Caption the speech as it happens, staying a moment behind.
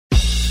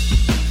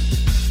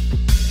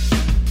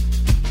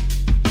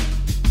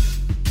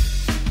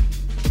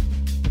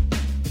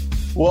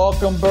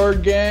Welcome,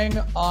 Bird Gang.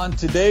 On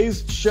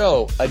today's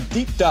show, a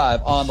deep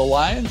dive on the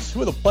Lions,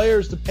 who are the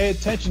players to pay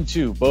attention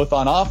to, both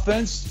on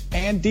offense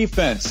and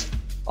defense.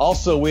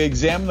 Also, we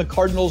examine the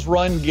Cardinals'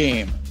 run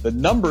game. The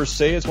numbers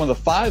say it's one of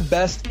the 5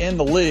 best in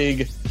the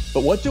league,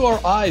 but what do our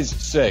eyes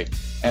say?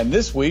 And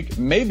this week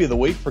may be the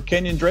week for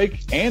Kenyon Drake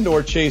and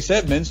or Chase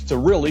Edmonds to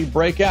really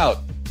break out.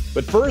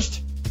 But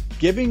first,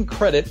 giving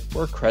credit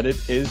where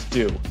credit is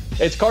due.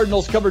 It's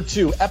Cardinals Cover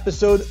 2,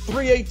 episode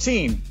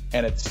 318,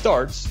 and it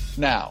starts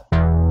now.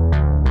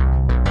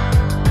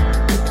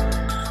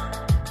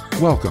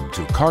 Welcome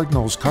to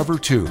Cardinals Cover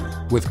 2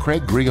 with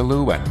Craig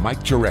Grialou and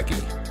Mike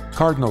Jurecki.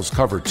 Cardinals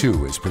Cover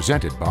 2 is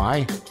presented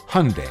by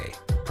Hyundai,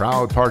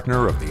 proud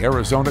partner of the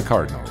Arizona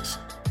Cardinals,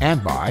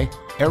 and by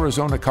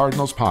Arizona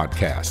Cardinals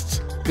Podcasts.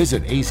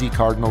 Visit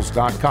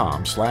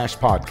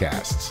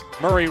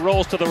azcardinals.com/podcasts. Murray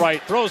rolls to the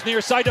right, throws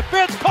near side to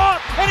Fitz,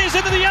 caught, and he's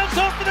into the end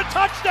zone for the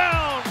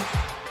touchdown!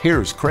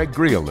 Here's Craig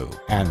Grialou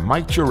and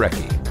Mike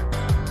Jurecki.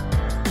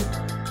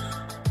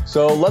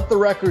 So let the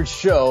record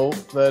show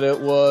that it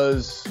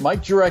was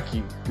Mike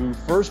Jurecki who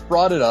first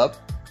brought it up,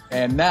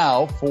 and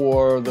now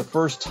for the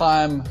first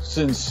time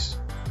since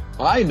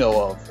I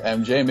know of,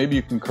 MJ, maybe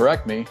you can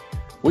correct me,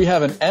 we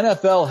have an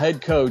NFL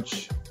head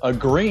coach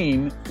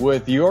agreeing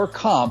with your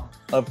comp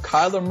of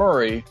Kyler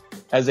Murray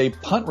as a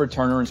punt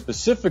returner, and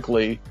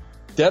specifically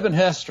Devin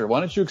Hester.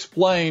 Why don't you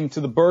explain to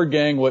the Bird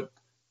Gang what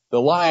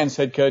the Lions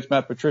head coach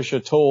Matt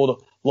Patricia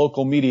told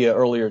local media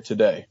earlier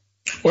today?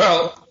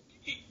 Well,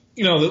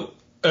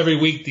 every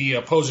week the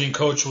opposing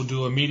coach will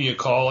do a media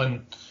call,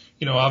 and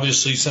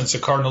obviously since the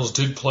Cardinals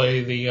did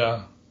play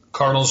the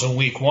Cardinals in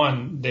week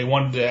 1, they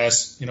wanted to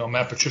ask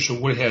Matt Patricia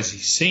what has he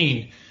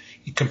seen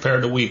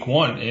compared to week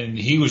 1, and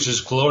he was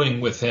just gloating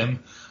with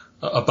him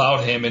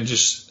about him and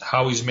just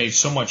how he's made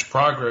so much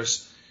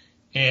progress.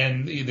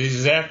 And the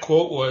exact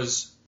quote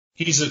was,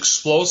 "His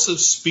explosive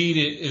speed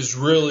is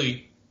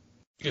really,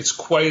 it's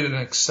quite an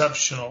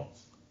exceptional.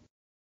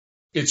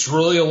 It's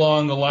really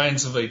along the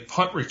lines of a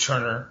punt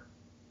returner."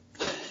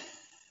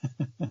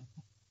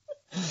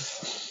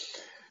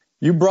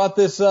 You brought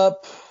this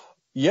up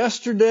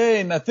yesterday,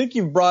 and I think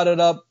you brought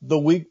it up the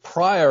week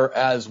prior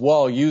as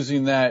well,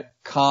 using that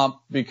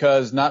comp,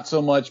 because not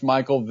so much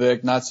Michael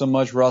Vick, not so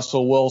much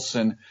Russell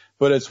Wilson,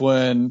 but it's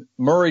when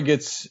Murray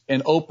gets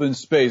in open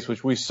space,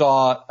 which we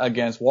saw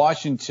against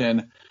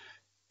Washington.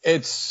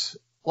 It's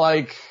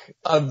like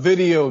a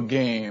video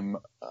game.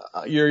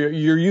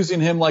 You're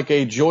using him like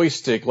a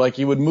joystick, like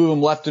you would move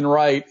him left and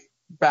right,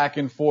 back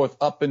and forth,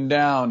 up and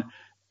down.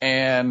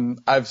 And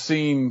I've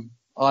seen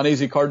on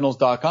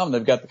azcardinals.com,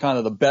 they've got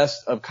the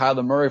best of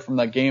Kyler Murray from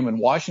that game in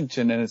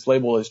Washington, and it's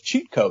labeled as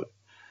cheat code.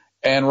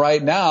 And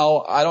right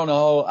now, I don't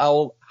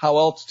know how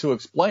else to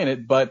explain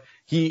it, but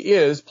he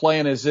is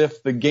playing as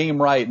if the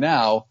game right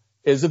now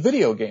is a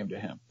video game to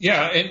him.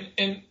 Yeah,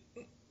 and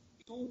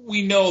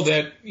we know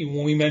that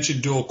when we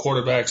mentioned dual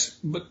quarterbacks,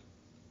 but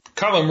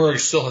Kyler Murray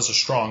still has a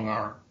strong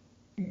arm.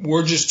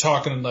 We're just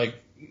talking like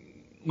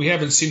we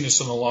haven't seen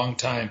this in a long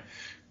time.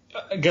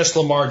 I guess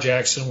Lamar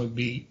Jackson would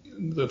be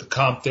the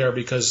comp there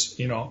because,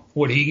 how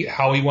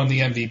he won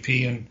the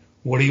MVP and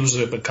what he was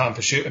able to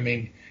accomplish. I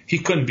mean, he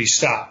couldn't be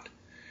stopped.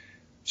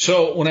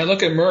 So when I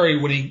look at Murray,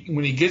 when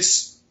he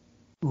gets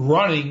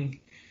running,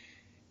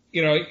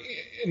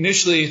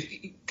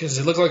 initially, because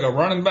it looked like a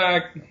running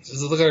back,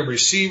 does it look like a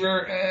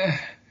receiver?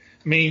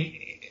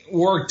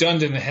 Warrick Dunn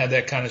didn't have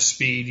that kind of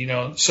speed,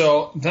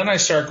 So then I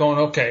start going,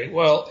 okay,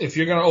 well, if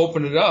you're going to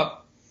open it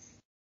up,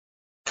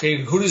 okay,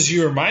 who does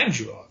he remind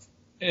you of?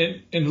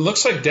 And it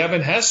looks like Devin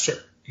Hester.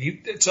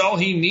 It's all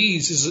he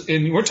needs is,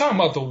 and we're talking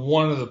about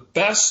one of the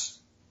best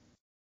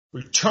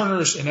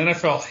returners in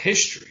NFL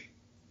history.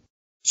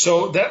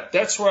 So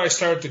that's where I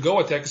started to go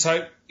with that,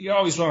 because you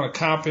always want to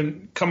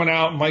coming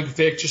out Mike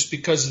Vick just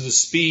because of the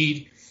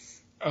speed,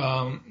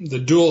 the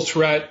dual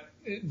threat.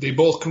 They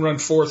both can run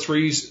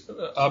 4.3s,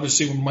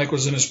 obviously when Mike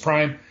was in his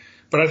prime,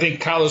 but I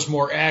think Kyler's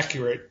more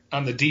accurate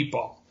on the deep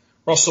ball.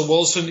 Russell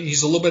Wilson,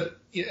 he's a little bit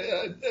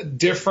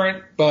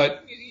different,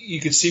 but you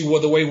could see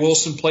the way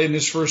Wilson played in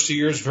his first 2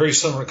 years, very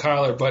similar to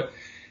Kyler, but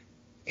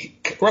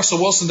Russell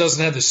Wilson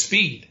doesn't have the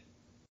speed.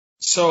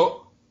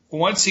 So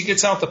once he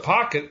gets out the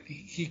pocket,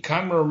 he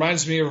kind of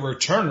reminds me of a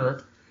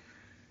returner,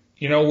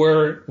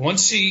 where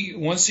once he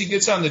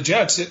gets on the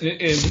Jets,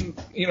 and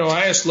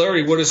I asked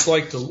Larry what it's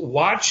like to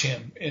watch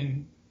him,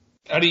 and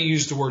I didn't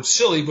use the word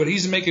silly, but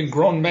he's making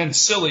grown men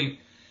silly.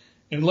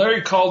 And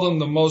Larry called him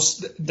the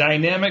most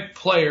dynamic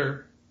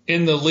player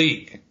in the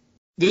league.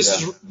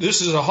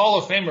 This is a Hall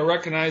of Famer,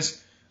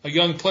 recognize a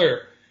young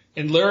player.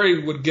 And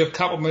Larry would give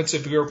compliments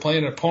if we were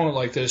playing an opponent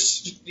like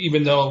this,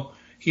 even though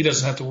he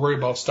doesn't have to worry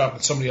about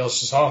stopping somebody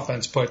else's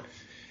offense. But,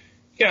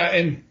 yeah,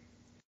 and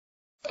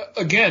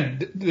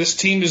again, this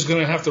team is going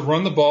to have to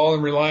run the ball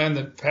and rely on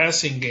the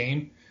passing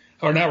game.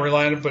 Or not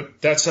rely on it,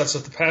 but that sets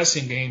up the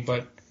passing game.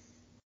 But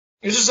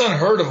it's just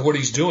unheard of what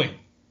he's doing.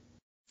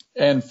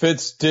 And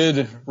Fitz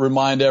did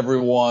remind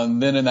everyone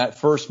then in that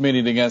first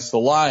meeting against the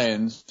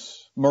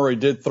Lions, Murray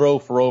did throw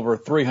for over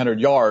 300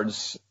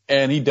 yards,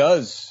 and he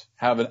does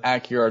have an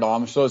accurate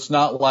arm. So it's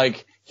not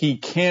like he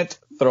can't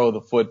throw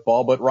the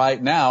football. But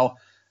right now,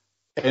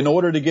 in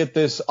order to get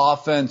this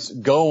offense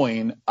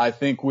going, I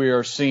think we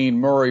are seeing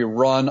Murray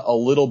run a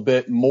little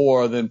bit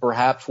more than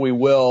perhaps we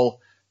will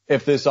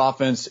if this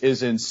offense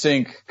is in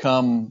sync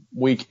come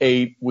week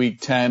 8,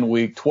 week 10,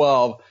 week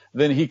 12.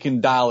 Then he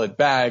can dial it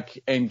back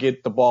and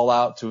get the ball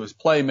out to his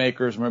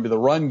playmakers. Maybe the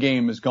run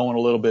game is going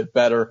a little bit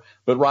better.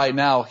 But right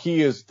now,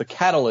 he is the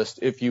catalyst,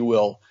 if you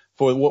will,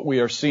 for what we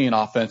are seeing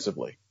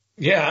offensively.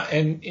 Yeah,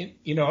 and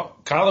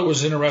Kyler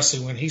was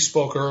interesting when he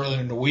spoke earlier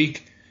in the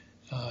week.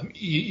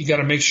 You got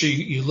to make sure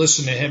you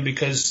listen to him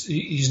because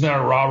he's not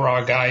a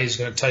rah-rah guy. He's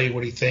going to tell you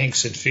what he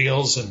thinks and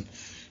feels, and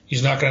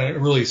he's not going to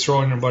really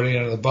throw anybody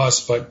under the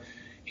bus. But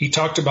he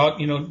talked about,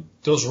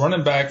 those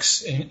running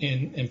backs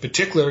in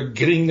particular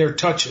getting their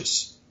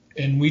touches.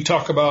 And we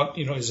talk about,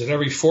 is it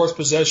every fourth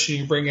possession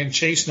you bring in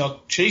Chase?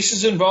 Now, Chase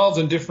is involved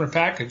in different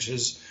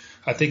packages.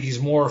 I think he's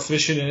more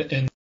efficient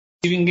in the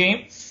receiving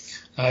game.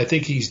 I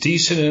think he's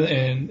decent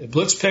in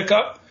blitz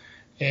pickup.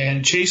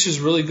 And Chase is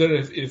really good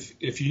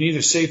if you need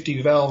a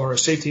safety valve or a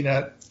safety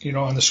net,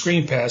 on the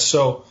screen pass.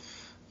 So,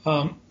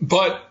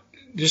 but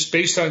just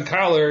based on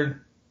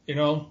Kyler,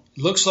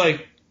 looks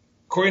like,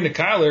 according to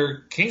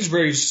Kyler,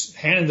 Kingsbury's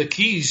handing the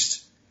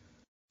keys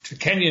to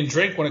Kenyon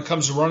Drake when it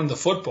comes to running the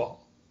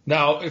football.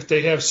 Now, if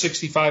they have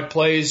 65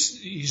 plays,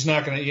 he's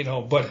not going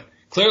to, but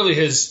clearly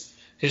his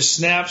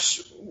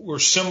snaps were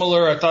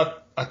similar.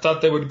 I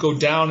thought they would go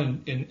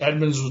down and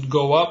Edmonds would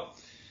go up.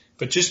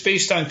 But just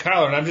based on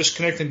Kyler, and I'm just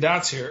connecting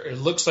dots here, it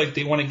looks like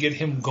they want to get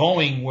him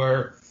going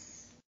where,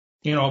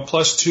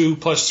 +2,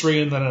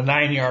 +3, and then a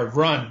 9-yard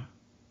run.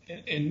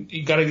 And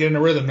you got to get in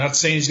a rhythm. Not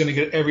saying he's going to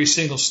get every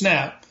single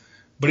snap,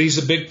 but he's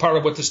a big part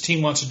of what this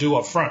team wants to do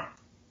up front.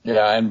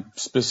 Yeah, and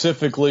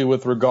specifically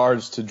with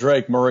regards to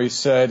Drake, Murray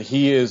said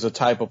he is a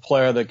type of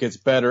player that gets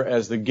better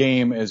as the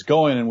game is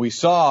going. And we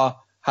saw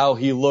how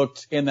he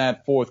looked in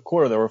that fourth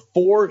quarter. There were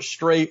 4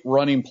 straight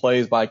running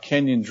plays by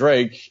Kenyon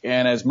Drake.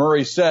 And as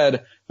Murray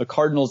said, the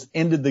Cardinals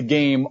ended the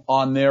game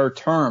on their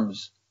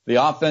terms. The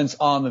offense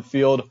on the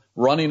field,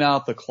 running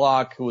out the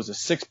clock. It was a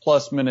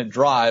 6+ minute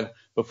drive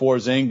before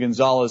Zane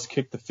Gonzalez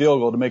kicked the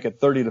field goal to make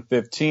it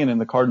 30-15, and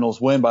the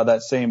Cardinals win by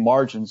that same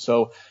margin.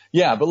 So,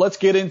 yeah, but let's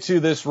get into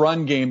this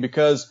run game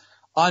because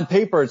on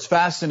paper it's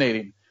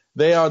fascinating.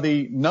 They are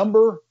the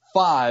number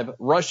 5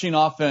 rushing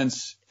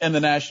offense in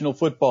the National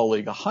Football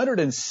League,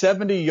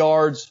 170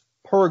 yards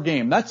per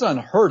game. That's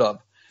unheard of.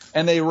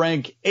 And they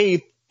rank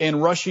 8th in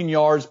rushing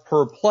yards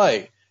per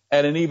play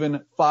at an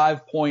even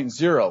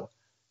 5.0.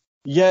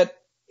 Yet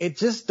it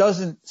just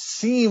doesn't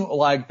seem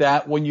like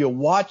that when you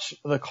watch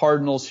the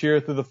Cardinals here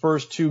through the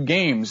first 2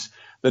 games.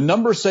 The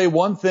numbers say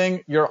one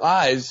thing, your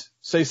eyes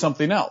say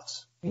something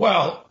else.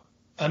 Well,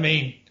 I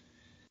mean,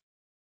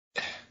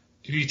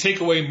 if you take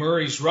away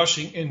Murray's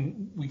rushing,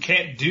 and we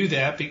can't do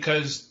that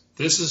because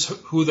this is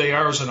who they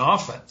are as an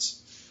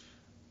offense.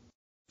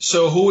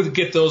 So who would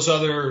get those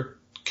other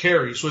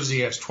carries? What does he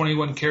have?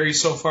 21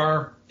 carries so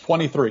far?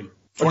 23.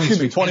 Excuse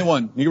me,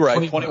 21. You're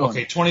right, 21.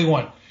 Okay,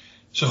 21.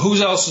 So who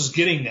else is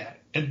getting that?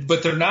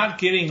 But they're not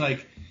getting,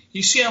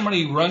 you see how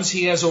many runs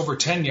he has over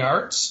 10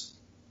 yards?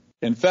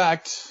 In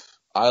fact,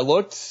 I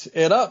looked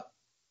it up.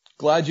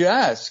 Glad you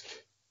asked.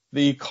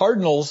 The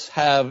Cardinals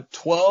have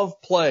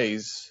 12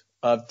 plays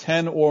of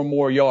 10 or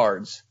more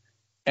yards,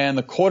 and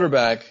the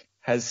quarterback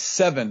has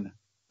 7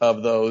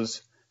 of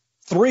those,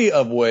 3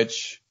 of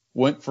which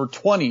went for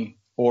 20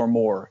 or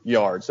more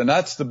yards. And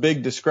that's the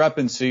big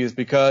discrepancy, is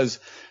because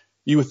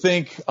you would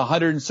think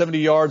 170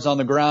 yards on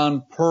the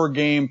ground per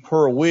game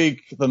per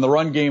week, then the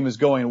run game is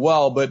going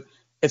well, but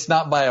it's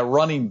not by a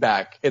running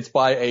back. It's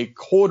by a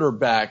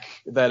quarterback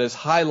that is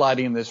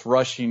highlighting this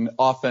rushing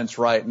offense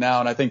right now.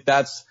 And I think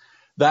that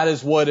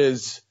is what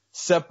is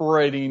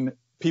separating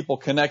people,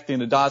 connecting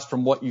the dots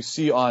from what you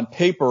see on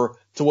paper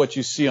to what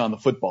you see on the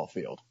football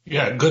field.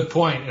 Yeah, good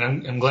point.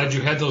 And I'm glad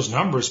you had those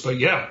numbers. But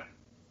yeah,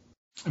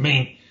 I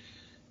mean,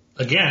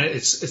 again,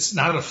 it's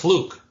not a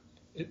fluke.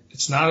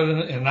 It's not an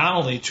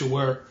anomaly to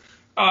where,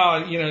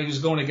 he was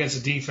going against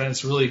a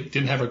defense, really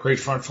didn't have a great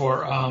front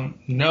four.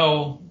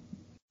 No,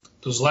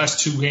 those last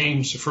 2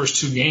 games, the first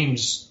 2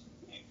 games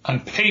on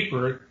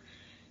paper,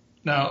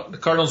 now the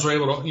Cardinals were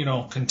able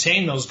to,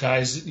 contain those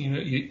guys.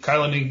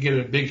 Kyler didn't get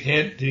a big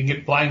hit, didn't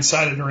get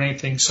blindsided or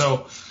anything.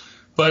 So,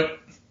 but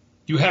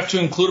you have to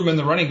include him in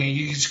the running game.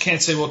 You just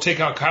can't say, well, take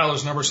out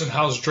Kyler's numbers and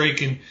how's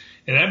Drake and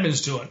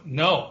Edmonds doing?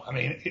 No, I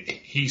mean,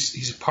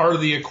 he's a part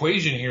of the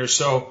equation here.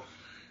 So,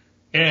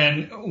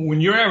 and when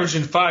you're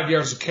averaging 5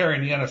 yards of carry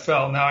in the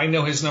NFL, now I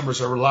know his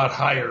numbers are a lot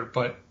higher,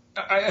 but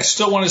I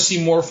still want to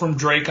see more from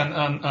Drake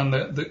on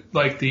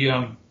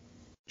the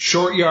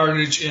short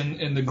yardage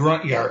and the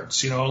grunt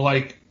yards.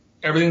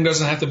 Everything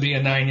doesn't have to be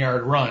a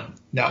 9-yard run.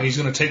 Now he's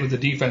going to take what the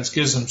defense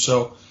gives him.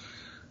 So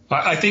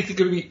I think they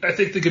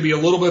could be a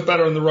little bit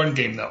better in the run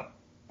game, though.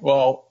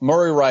 Well,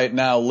 Murray right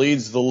now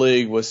leads the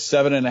league with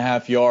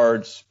 7.5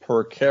 yards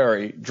per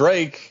carry.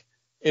 Drake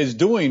is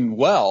doing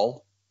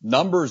well,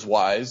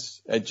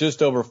 numbers-wise, at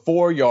just over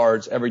 4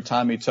 yards every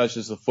time he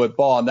touches the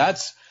football. And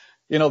that's,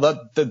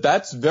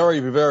 that's very,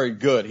 very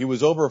good. He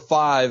was over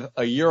 5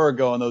 a year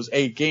ago in those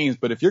 8 games.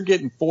 But if you're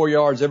getting 4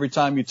 yards every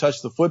time you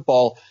touch the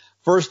football,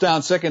 first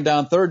down, second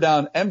down, third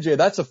down, MJ,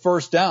 that's a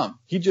first down.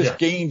 He just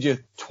gained you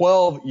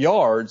 12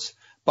 yards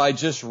by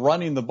just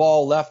running the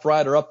ball left,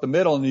 right, or up the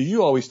middle. And as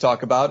you always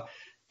talk about,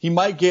 he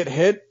might get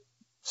hit,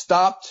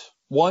 stopped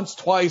once,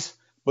 twice,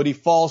 but he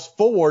falls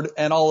forward,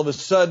 and all of a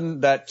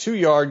sudden that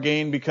 2-yard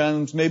gain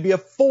becomes maybe a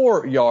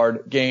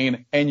 4-yard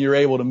gain, and you're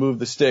able to move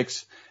the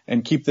sticks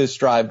and keep this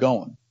drive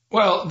going.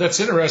 Well, that's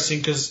interesting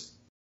because,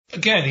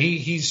 again,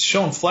 he's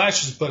shown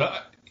flashes, but,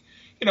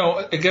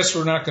 I guess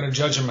we're not going to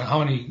judge him on how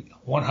many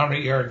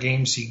 100-yard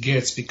games he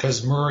gets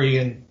because Murray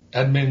and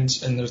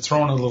Edmonds, and they're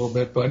throwing a little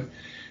bit, but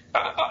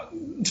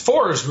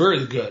 4 is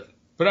really good.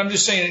 But I'm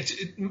just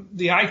saying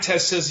the eye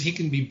test says he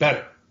can be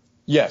better.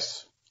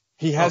 Yes.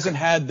 He hasn't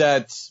had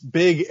that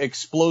big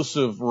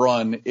explosive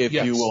run, if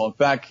you will. In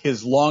fact,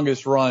 his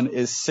longest run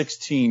is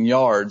 16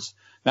 yards.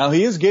 Now,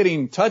 he is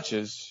getting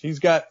touches. He's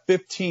got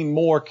 15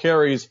 more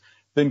carries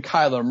than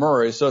Kyler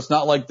Murray, so it's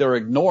not like they're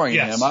ignoring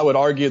him. I would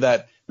argue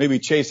that maybe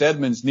Chase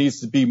Edmonds needs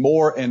to be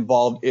more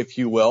involved, if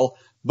you will.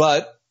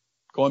 But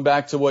going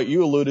back to what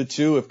you alluded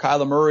to, if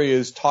Kyler Murray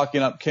is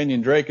talking up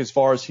Kenyon Drake as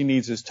far as he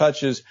needs his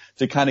touches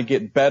to kind of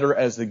get better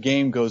as the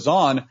game goes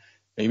on,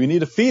 maybe you need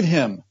to feed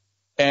him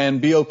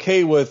and be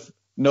okay with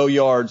no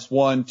yards,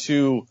 1,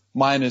 2,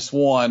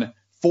 -1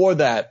 for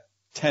that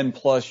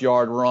 10-plus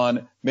yard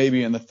run,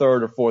 maybe in the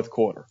third or fourth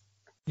quarter.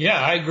 Yeah,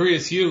 I agree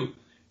with you.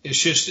 It's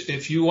just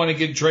if you want to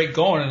get Drake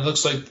going, and it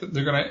looks like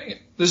they're going to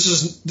 – this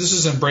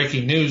isn't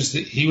breaking news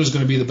that he was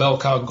going to be the bell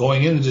cow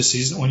going into this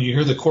season. When you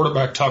hear the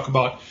quarterback talk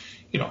about,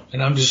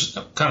 and I'm just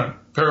kind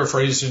of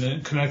paraphrasing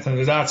and connecting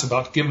the dots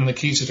about giving the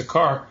keys to the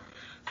car.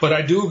 But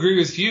I do agree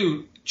with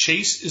you.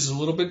 Chase is a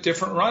little bit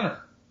different runner.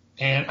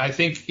 And I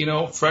think,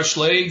 fresh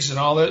legs and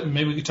all that.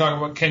 Maybe we could talk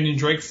about Kenyon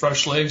Drake,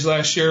 fresh legs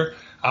last year.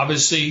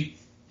 Obviously,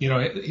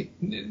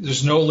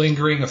 there's no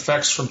lingering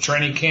effects from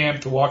training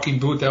camp. The walking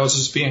boot, that was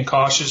just being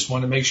cautious.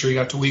 Wanted to make sure he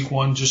got to week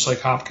 1, just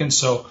like Hopkins.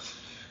 So,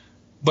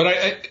 but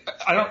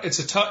I don't. It's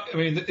a tough. I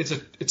mean,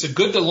 it's a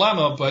good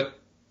dilemma. But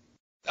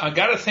I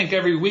got to think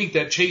every week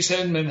that Chase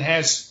Edmonds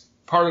has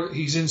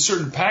he's in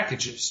certain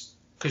packages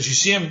because you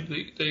see him.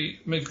 They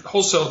make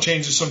wholesale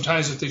changes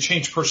sometimes if they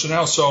change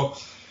personnel. So.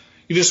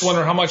 You just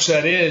wonder how much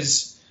that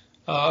is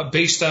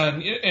based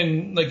on,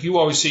 and like you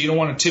always say, you don't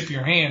want to tip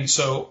your hand.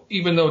 So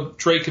even though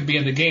Drake could be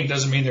in the game,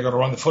 doesn't mean they're going to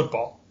run the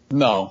football.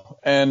 No.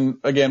 And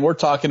again, we're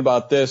talking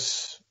about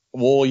this.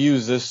 We'll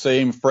use this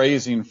same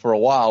phrasing for a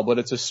while, but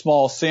it's a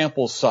small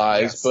sample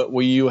size. Yes. But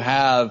when you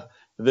have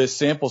this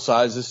sample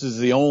size, this is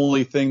the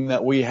only thing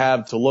that we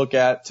have to look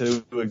at,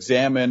 to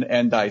examine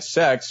and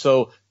dissect.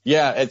 So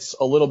yeah, it's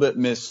a little bit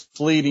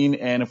misleading.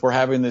 And if we're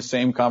having the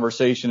same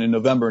conversation in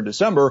November and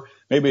December,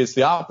 maybe it's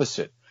the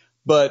opposite.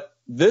 But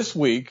this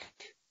week,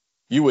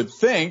 you would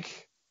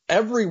think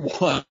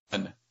everyone,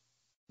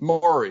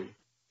 Murray,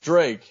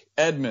 Drake,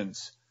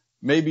 Edmonds,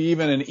 maybe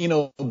even an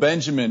Eno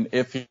Benjamin,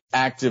 if he's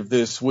active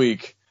this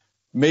week,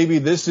 maybe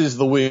this is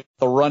the week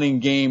the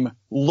running game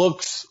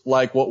looks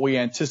like what we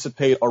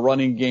anticipate a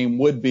running game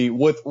would be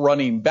with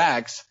running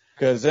backs.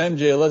 Because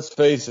MJ, let's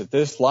face it,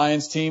 this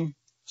Lions team,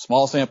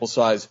 small sample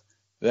size,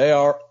 they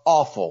are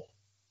awful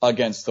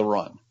against the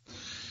run.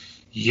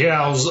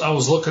 Yeah, I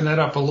was looking that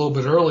up a little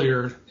bit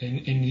earlier,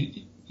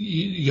 and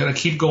you got to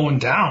keep going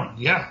down.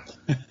 Yeah.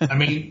 I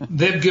mean,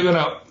 they've given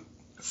up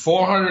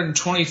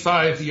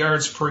 425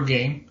 yards per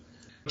game.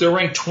 They're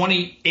ranked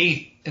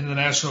 28th in the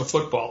National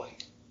Football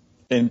League.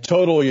 In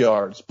total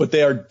yards, but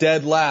they are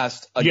dead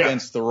last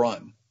against the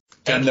run.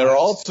 And they're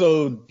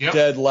also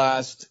dead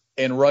last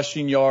in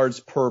rushing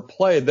yards per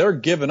play. They're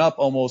giving up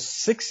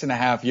almost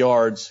 6.5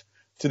 yards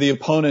to the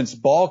opponent's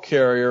ball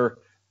carrier.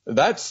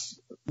 That's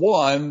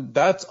one,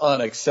 that's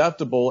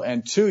unacceptable.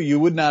 And two, you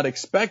would not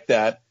expect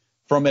that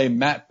from a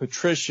Matt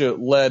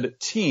Patricia-led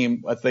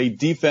team with a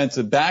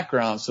defensive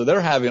background. So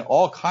they're having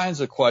all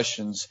kinds of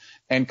questions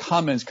and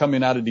comments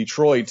coming out of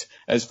Detroit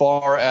as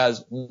far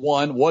as,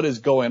 one, what is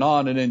going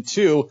on? And then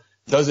two,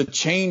 does a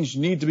change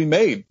need to be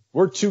made?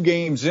 We're 2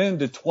 games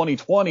into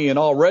 2020 and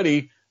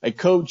already a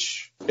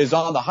coach is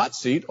on the hot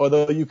seat,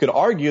 although you could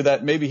argue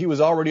that maybe he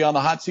was already on the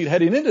hot seat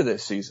heading into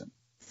this season.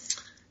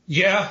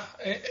 Yeah,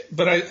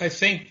 but I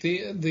think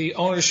the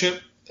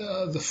ownership,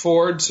 the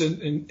Fords,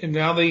 and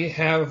now they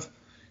have,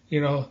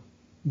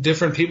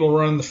 different people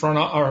running the front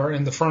or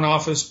in the front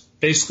office,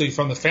 basically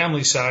from the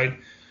family side.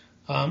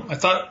 I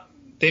thought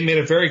they made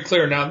it very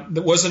clear. Now,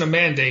 there wasn't a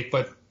mandate,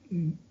 but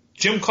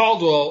Jim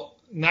Caldwell,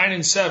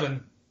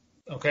 9-7,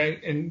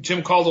 okay, and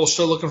Jim Caldwell's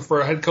still looking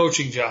for a head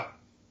coaching job.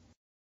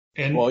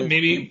 And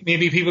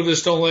maybe people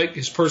just don't like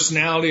his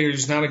personality, or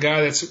he's not a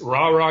guy that's a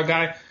rah-rah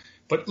guy.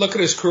 But look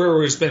at his career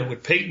where he's been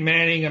with Peyton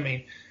Manning. I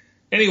mean,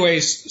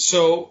 anyways,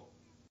 so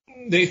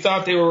they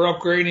thought they were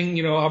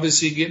upgrading,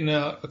 obviously getting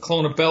a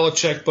clone of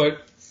Belichick.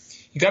 But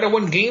you got to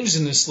win games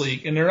in this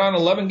league, and they're on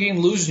an 11-game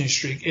losing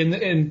streak.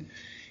 And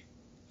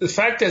the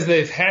fact that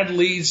they've had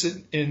leads,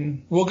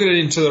 and we'll get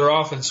into their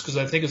offense because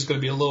I think it's going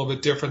to be a little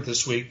bit different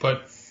this week.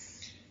 But,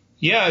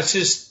 yeah, it's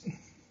just –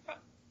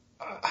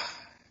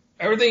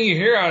 everything you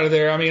hear out of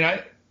there, I mean,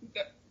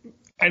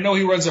 I know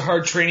he runs a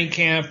hard training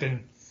camp,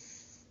 and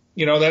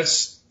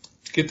that's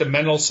to get the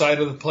mental side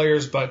of the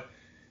players, but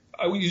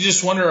you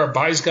just wonder, are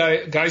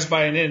guys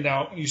buying in?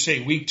 Now, you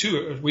say week 2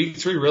 or week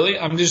 3, really?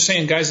 I'm just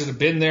saying guys that have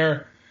been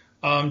there.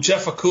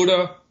 Jeff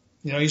Okudah,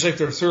 he's like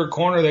their third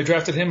corner. They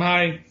drafted him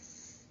high.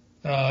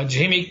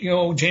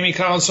 Jamie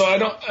Collins. So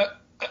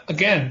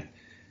again,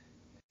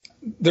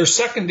 their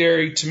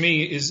secondary to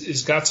me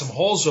is got some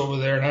holes over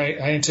there, and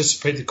I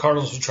anticipate the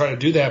Cardinals will try to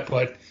do that,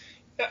 but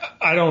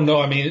I don't know.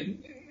 I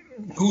mean,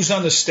 who's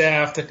on the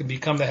staff that could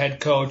become the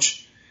head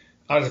coach?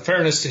 Out of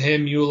fairness to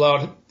him, you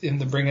allowed him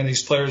to bring in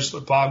these players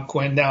with Bob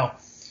Quinn. Now,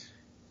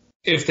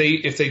 if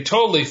they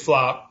totally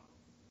flop,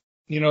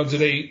 do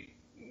they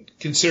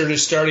consider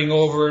just starting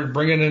over and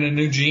bringing in a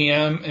new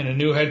GM and a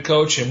new head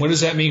coach? And what does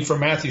that mean for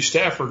Matthew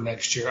Stafford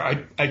next year?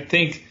 I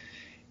think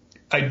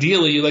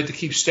ideally you'd like to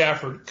keep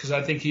Stafford because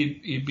I think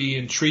he'd be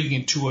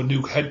intriguing to a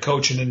new head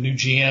coach and a new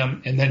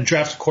GM, and then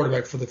draft a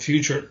quarterback for the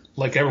future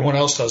like everyone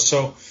else does.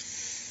 So,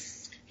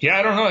 yeah,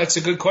 I don't know. It's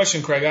a good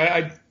question, Craig.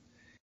 I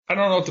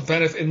don't know what the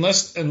benefit,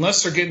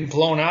 unless they're getting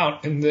blown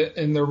out, and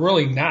they're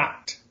really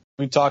not.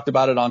 We talked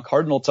about it on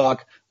Cardinal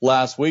Talk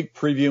last week,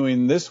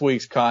 previewing this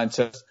week's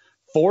contest.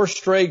 4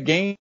 straight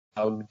games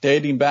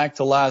dating back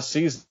to last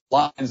season,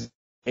 Lions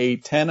a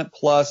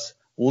 10-plus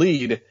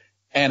lead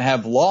and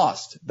have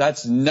lost.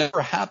 That's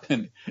never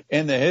happened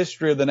in the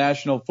history of the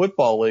National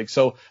Football League.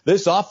 So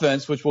this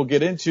offense, which we'll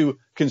get into,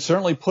 can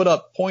certainly put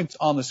up points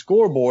on the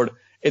scoreboard.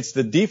 It's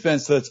the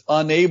defense that's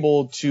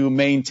unable to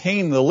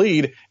maintain the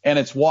lead, and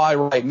it's why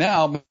right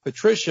now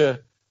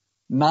Patricia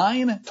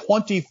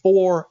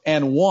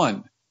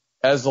 9-24-1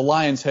 as the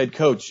Lions head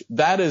coach.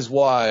 That is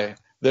why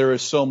there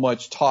is so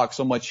much talk,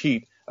 so much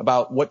heat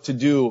about what to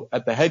do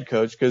at the head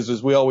coach, because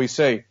as we always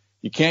say,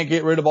 you can't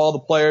get rid of all the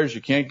players,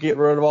 you can't get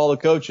rid of all the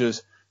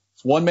coaches.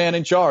 It's one man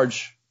in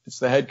charge. It's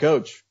the head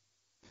coach.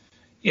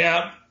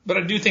 Yeah, but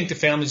I do think the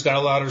family's got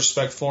a lot of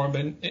respect for him,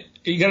 and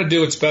you got to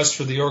do what's best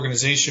for the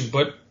organization.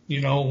 But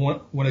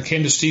when it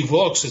came to Steve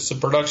Wilks, it's a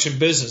production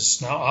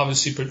business. Now,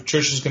 obviously,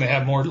 Patricia's going to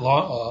have more,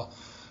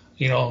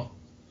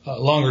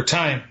 longer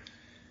time.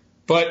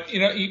 But,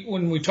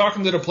 when we're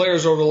talking to the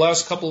players over the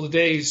last couple of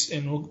days,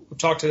 and we'll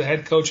talk to the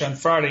head coach on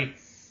Friday,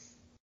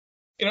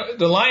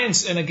 the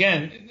Lions, and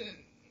again,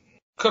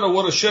 coulda,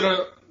 woulda,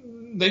 shoulda,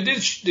 they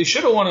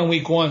should have won in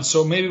week 1.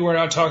 So maybe we're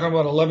not talking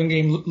about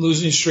 11-game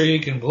losing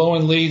streak and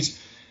blowing leads.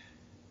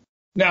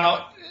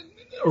 Now,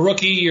 a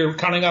rookie, you're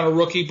counting on a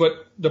rookie,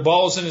 but the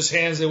ball's in his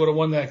hands, they would have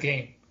won that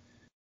game.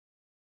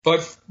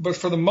 But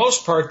for the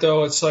most part,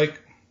 though, it's like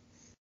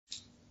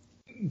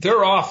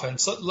their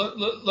offense.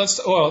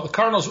 The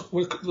Cardinals.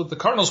 What the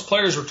Cardinals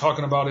players were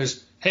talking about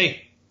is,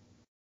 hey,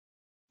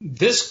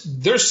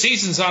 their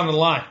season's on the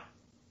line.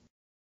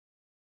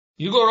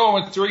 You go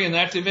 0-3 in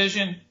that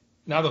division.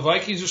 Now the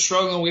Vikings are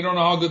struggling. We don't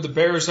know how good the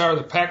Bears are.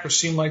 The Packers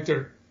seem like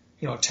they're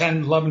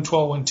 10, 11,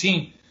 12-win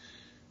team.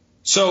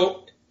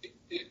 So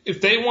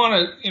if they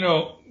want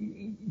to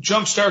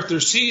jumpstart their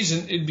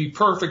season, it'd be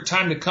perfect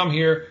time to come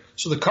here.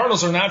 So the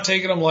Cardinals are not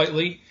taking them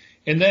lightly.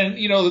 And then,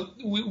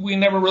 we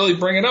never really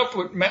bring it up,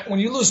 but when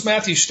you lose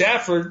Matthew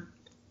Stafford,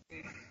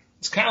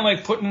 it's kind of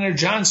like putting in there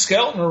John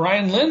Skelton or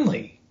Ryan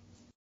Lindley.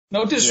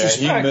 No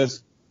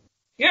disrespect.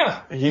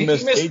 Yeah, he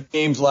missed 8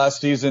 games last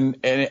season,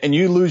 and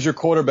you lose your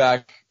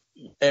quarterback.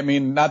 I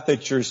mean, not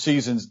that your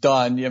season's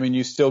done. I mean,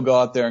 you still go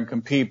out there and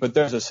compete, but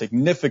there's a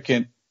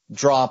significant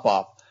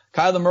drop-off.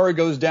 Kyler Murray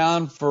goes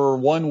down for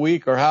 1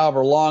 week or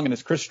however long, and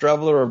it's Chris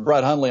Streveler or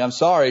Brett Hundley. I'm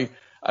sorry.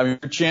 I mean,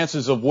 your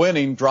chances of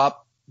winning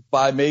drop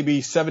by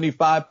maybe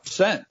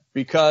 75%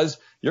 because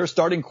you're a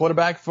starting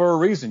quarterback for a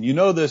reason. You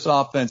know this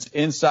offense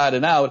inside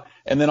and out,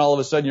 and then all of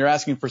a sudden you're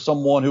asking for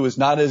someone who is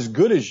not as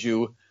good as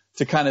you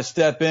to kind of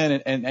step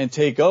in and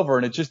take over,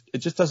 and it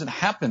just doesn't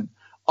happen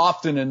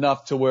often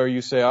enough to where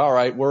you say, all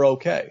right, we're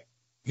okay.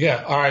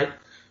 Yeah, all right.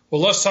 Well,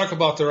 let's talk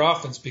about their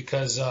offense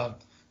because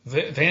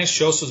Vance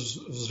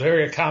Joseph was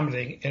very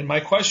accommodating. And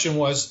my question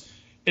was,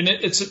 and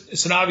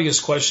it's an obvious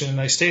question, and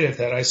I stated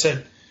that. I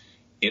said,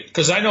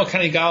 because I know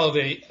Kenny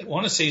Golladay, I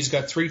want to say he's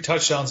got 3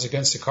 touchdowns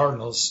against the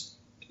Cardinals.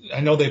 I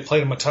know they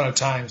played him a ton of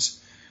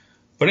times.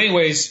 But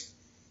anyways,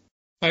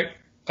 I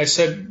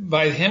said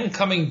by him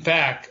coming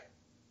back,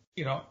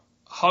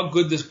 how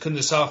good can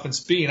this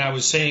offense be? And I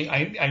was saying,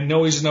 I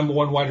know he's the number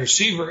 1 wide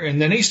receiver.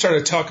 And then he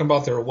started talking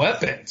about their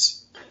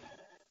weapons.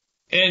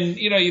 And,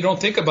 you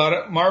don't think about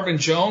it. Marvin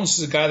Jones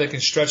is a guy that can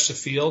stretch the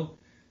field.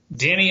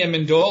 Danny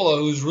Amendola,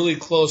 who's really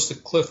close to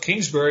Cliff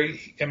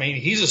Kingsbury, I mean,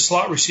 he's a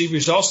slot receiver.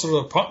 He's also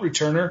a punt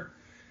returner.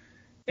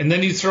 And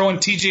then you throw in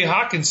T.J.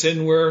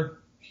 Hawkinson, where,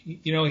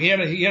 he had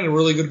a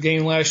really good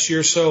game last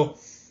year. So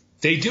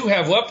they do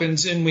have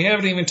weapons. And we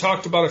haven't even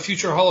talked about a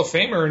future Hall of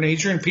Famer in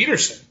Adrian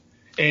Peterson.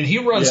 And he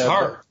runs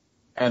hard.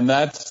 And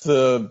that's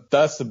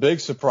the big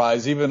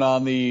surprise. Even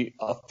on the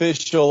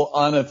official,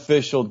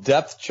 unofficial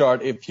depth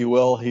chart, if you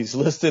will, he's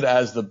listed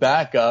as the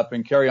backup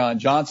and Kerryon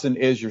Johnson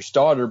is your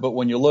starter. But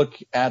when you look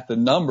at the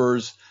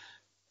numbers,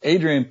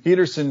 Adrian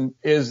Peterson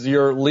is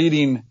your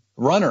leading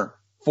runner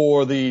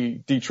for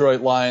the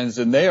Detroit Lions,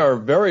 and they are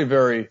very,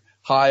 very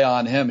high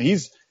on him.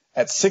 He's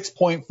at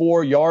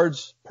 6.4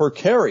 yards per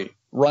carry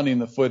running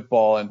the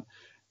football. And,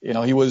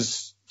 he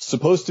was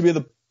supposed to be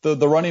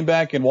the running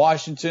back in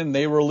Washington.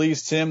 They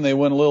released him. They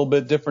went a little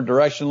bit different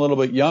direction, a little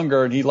bit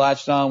younger, and he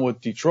latched on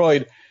with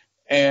Detroit.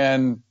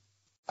 And,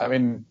 at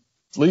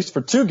least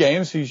for 2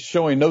 games, he's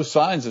showing no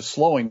signs of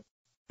slowing.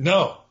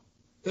 No.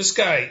 This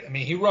guy,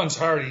 he runs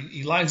hard.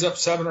 He lines up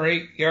 7 or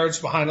 8 yards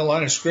behind the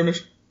line of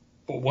scrimmage.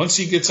 But once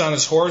he gets on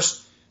his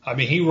horse,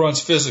 he runs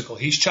physical.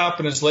 He's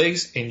chopping his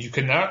legs, and you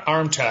cannot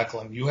arm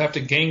tackle him. You have to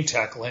gang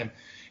tackle him.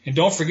 And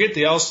don't forget,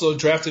 they also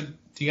drafted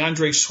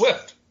DeAndre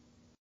Swift,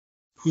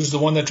 who's the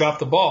one that dropped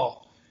the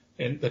ball.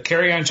 And the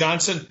Kerryon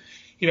Johnson,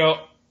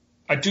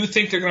 I do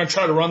think they're going to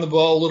try to run the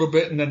ball a little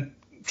bit and then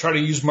try to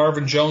use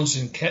Marvin Jones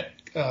and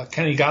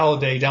Kenny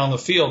Golladay down the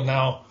field.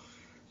 Now,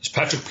 does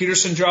Patrick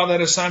Peterson draw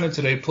that assignment?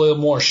 Do they play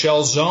more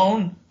shell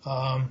zone?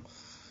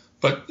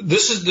 But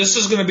this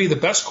is going to be the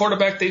best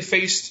quarterback they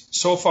faced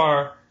so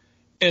far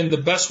and the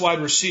best wide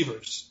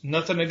receivers.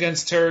 Nothing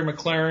against Terry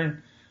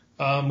McLaurin.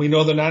 We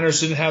know the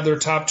Niners didn't have their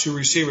top 2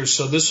 receivers,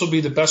 so this will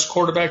be the best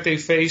quarterback they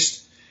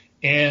faced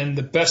and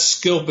the best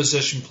skill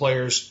position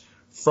players.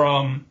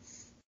 From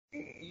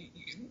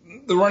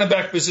the running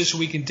back position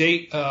we can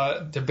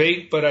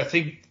debate, but I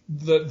think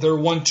their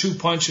 1-2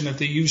 punch, and if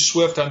they use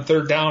Swift on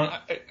 3rd down,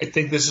 I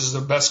think this is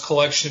the best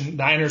collection.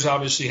 Niners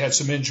obviously had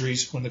some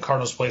injuries when the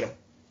Cardinals played them.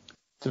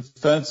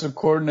 Defensive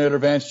coordinator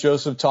Vance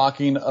Joseph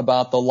talking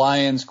about the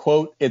Lions,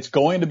 quote, "It's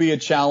going to be a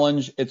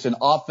challenge. It's an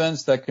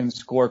offense that can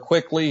score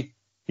quickly."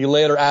 He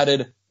later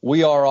added,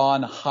 "We are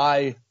on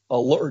high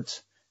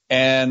alert."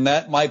 And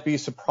that might be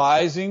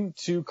surprising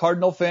to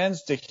Cardinal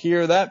fans to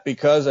hear that,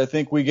 because I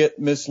think we get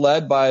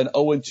misled by an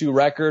 0-2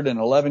 record and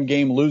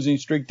 11-game losing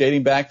streak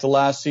dating back to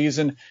last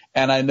season.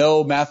 And I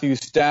know Matthew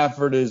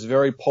Stafford is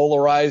very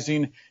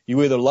polarizing.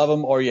 You either love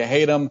him or you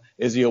hate him.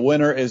 Is he a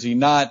winner? Is he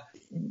not?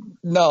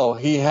 No,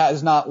 he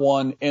has not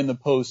won in the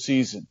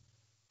postseason.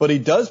 But he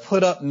does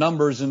put up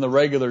numbers in the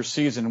regular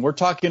season. We're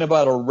talking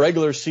about a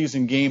regular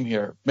season game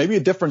here. Maybe a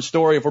different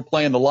story if we're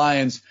playing the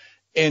Lions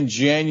in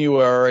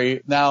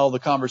January. Now the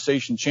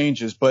conversation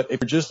changes. But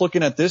if you're just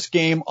looking at this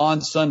game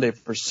on Sunday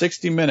for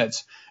 60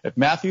 minutes, if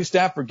Matthew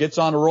Stafford gets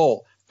on a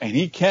roll, and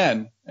he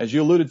can, as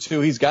you alluded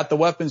to, he's got the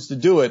weapons to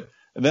do it,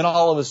 and then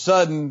all of a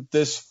sudden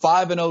this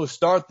 5-0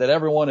 start that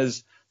everyone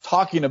is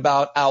talking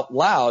about out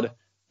loud,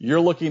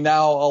 you're looking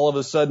now all of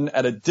a sudden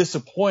at a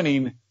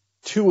disappointing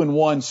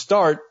 2-1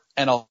 start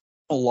and a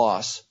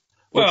loss,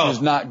 which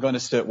is not going to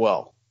sit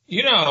well.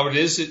 You know how it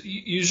is.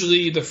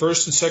 Usually the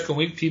first and second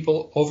week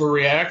people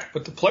overreact,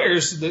 but the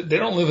players, they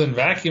don't live in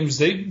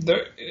vacuums. I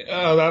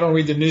don't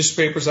read the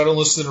newspapers. I don't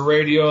listen to the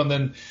radio. And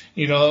then,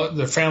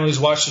 their families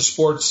watch the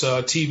sports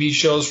TV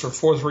shows for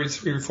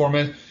 3 or 4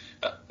 minutes.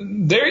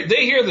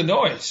 They hear the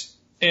noise,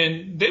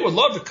 and they would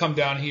love to come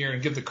down here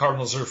and give the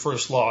Cardinals their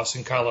first loss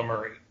in Kyler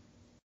Murray.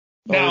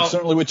 Now, it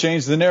certainly would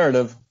change the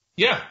narrative.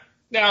 Yeah.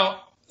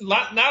 Now,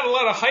 not a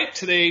lot of hype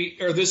today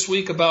or this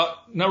week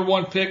about number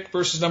 1 pick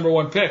versus number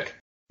 1 pick.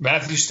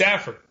 Matthew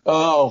Stafford.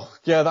 Oh,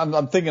 yeah,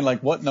 I'm thinking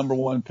like what number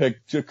 1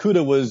 pick?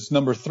 Jakuta was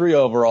number 3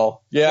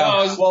 overall.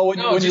 Yeah.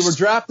 When you were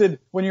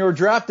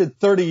drafted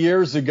 30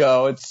 years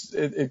ago,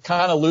 it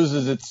kind of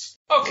loses its.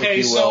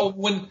 Okay, so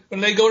when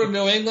they go to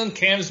New England,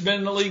 Cam's been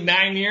in the league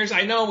 9 years.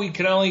 I know we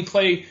can only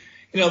play,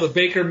 the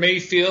Baker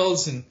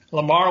Mayfields, and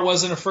Lamar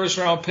wasn't a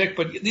first-round pick,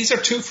 but these are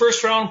 2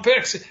 first-round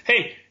picks.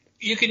 Hey,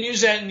 you can use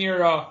that in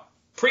your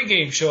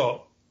pregame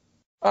show.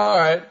 All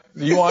right.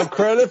 You want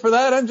credit for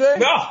that, MJ?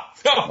 No.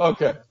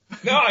 Okay.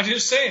 No, I'm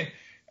just saying.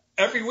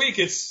 Every week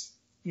it's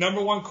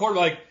number 1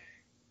 quarterback.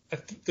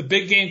 The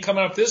big game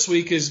coming up this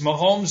week is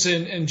Mahomes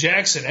and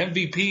Jackson,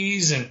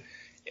 MVPs, and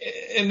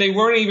they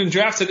weren't even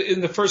drafted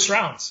in the first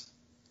rounds.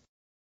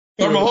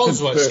 Or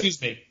Mahomes was, excuse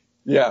me.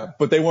 Yeah,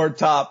 but they weren't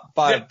top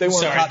 5. They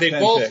weren't top 10 they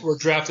both picks. Were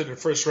drafted in the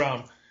first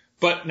round,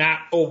 but not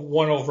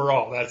 1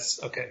 overall.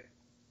 That's okay.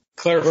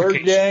 Clarification.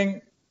 Bird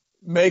Gang.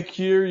 Make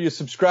sure you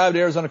subscribe to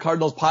Arizona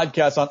Cardinals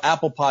podcast on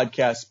Apple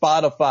Podcasts,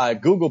 Spotify,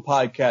 Google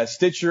Podcasts,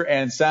 Stitcher,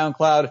 and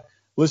SoundCloud.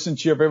 Listen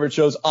to your favorite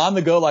shows on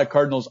the go like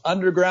Cardinals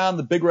Underground,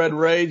 The Big Red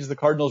Rage, The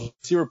Cardinals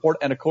C Report,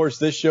 and, of course,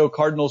 this show,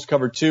 Cardinals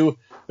Cover 2.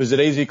 Visit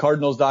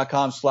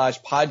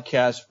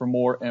azcardinals.com/podcast for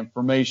more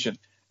information.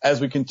 As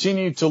we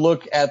continue to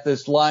look at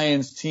this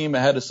Lions team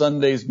ahead of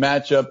Sunday's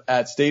matchup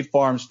at State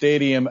Farm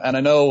Stadium, and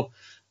I know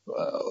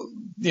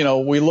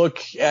we look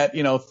at,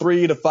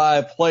 3 to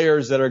 5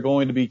 players that are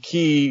going to be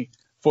key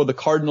for the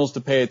Cardinals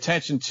to pay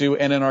attention to.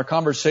 And in our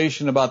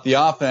conversation about the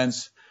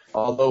offense,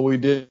 although we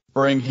did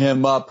bring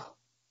him up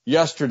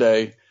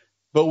yesterday,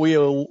 but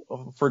we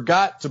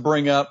forgot to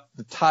bring up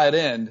the tight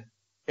end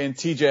in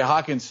TJ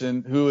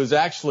Hawkinson, who is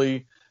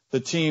actually the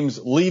team's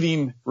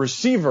leading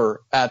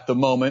receiver at the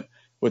moment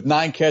with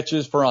 9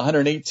 catches for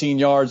 118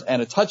 yards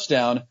and a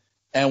touchdown.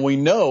 And we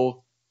know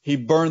he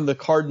burned the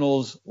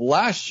Cardinals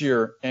last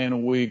year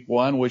in week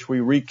 1, which we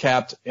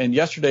recapped in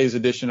yesterday's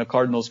edition of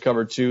Cardinals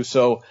Cover 2.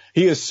 So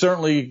he is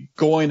certainly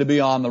going to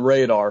be on the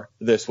radar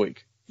this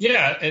week.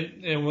 Yeah,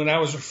 and when I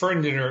was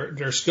referring to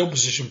their skill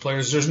position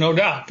players, there's no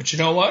doubt. But you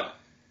know what?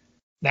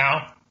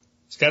 Now,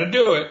 he's got to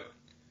do it.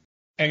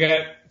 I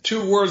got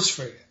 2 words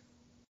for you.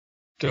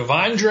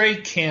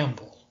 Devondre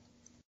Campbell.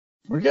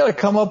 We got to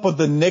come up with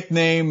a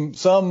nickname,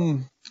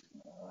 some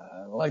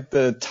like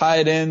the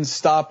tight end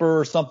stopper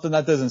or something.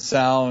 That doesn't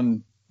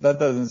sound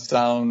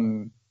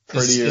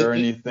pretty or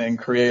anything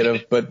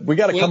creative, but we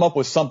got to come up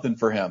with something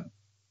for him.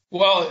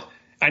 Well,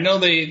 I know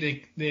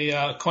they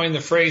coined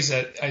the phrase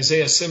that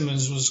Isaiah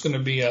Simmons was going to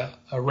be a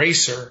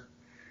racer,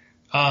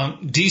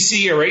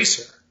 DC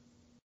Eraser.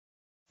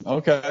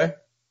 Okay.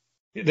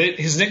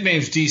 His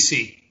nickname's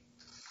DC.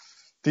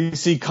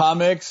 DC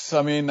Comics.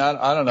 I mean, I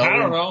don't know. I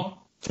don't know.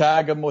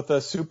 Tag him with a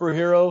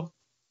superhero.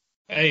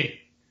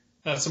 Hey,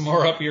 that's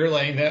more up your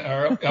lane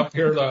or up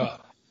your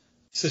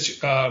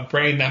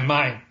brain than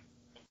mine.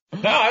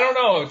 No, I don't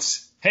know.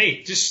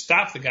 Hey, just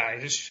stop the guy.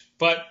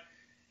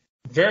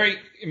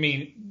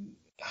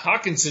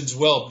 Hawkinson's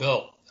well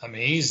built. I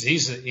mean,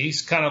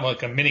 he's kind of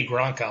like a mini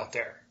Gronk out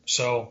there.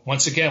 So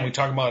once again, we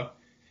talk about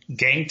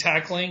game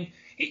tackling.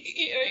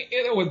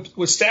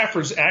 With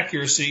Stafford's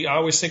accuracy, I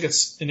always think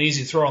it's an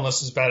easy throw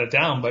unless it's batted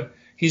down, but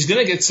he's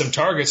going to get some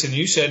targets, and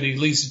you said he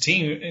leads the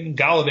team, and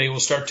Galladay will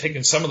start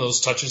taking some of those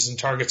touches and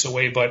targets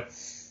away, but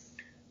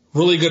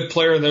really good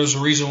player, and there's a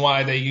reason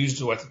why they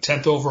used the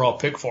 10th overall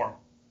pick for him.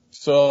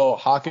 So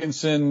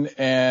Hawkinson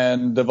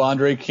and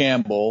Devondre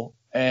Campbell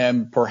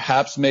and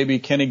perhaps maybe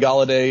Kenny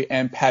Galladay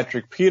and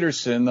Patrick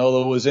Peterson,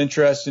 although it was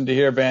interesting to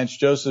hear Vance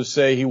Joseph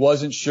say he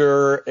wasn't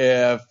sure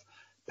if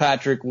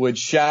Patrick would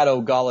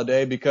shadow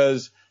Galladay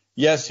because,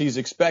 yes, he's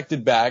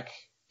expected back.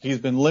 He's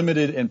been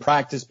limited in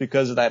practice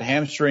because of that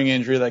hamstring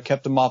injury that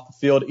kept him off the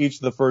field each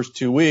of the first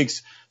 2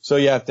 weeks. So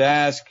you have to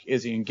ask,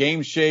 is he in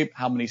game shape?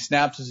 How many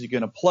snaps is he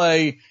going to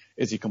play?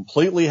 Is he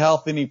completely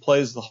healthy and he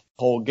plays the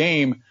whole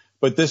game?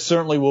 But this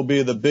certainly will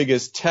be the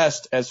biggest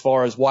test as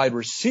far as wide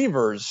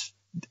receivers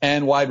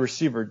and wide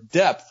receiver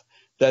depth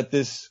that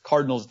this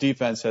Cardinals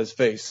defense has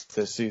faced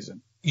this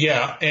season.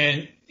 Yeah,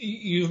 and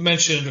you've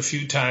mentioned it a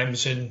few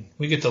times, and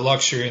we get the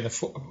luxury and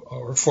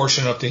we're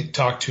fortunate enough to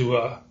talk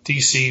to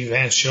DC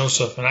Vance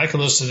Joseph, and I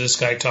can listen to this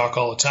guy talk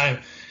all the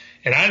time,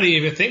 and I didn't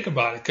even think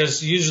about it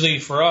because usually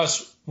for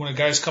us, when a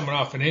guy's coming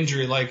off an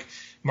injury like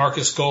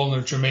Marcus Golden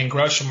or Jermaine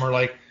Gresham, we're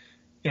like,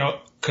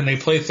 can they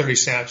play 30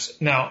 snaps?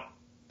 Now,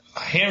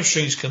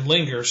 hamstrings can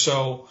linger,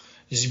 so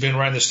has he been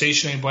riding the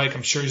stationary bike?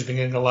 I'm sure he's been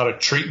getting a lot of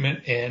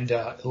treatment and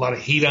a lot of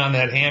heat on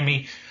that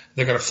hammy.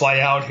 They're going to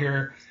fly out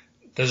here.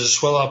 Does it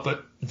swell up?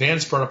 But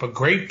Vance brought up a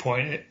great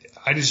point.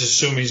 I just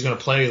assume he's going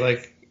to play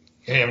like,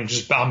 hey,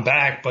 I'm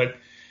back. But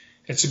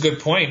it's a good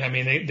point. I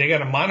mean, they got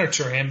to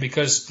monitor him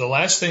because the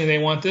last thing they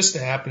want this to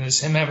happen is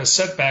him have a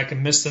setback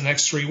and miss the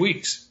next 3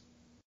 weeks.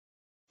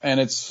 And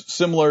it's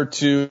similar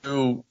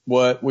to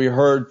what we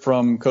heard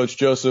from Coach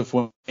Joseph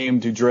when it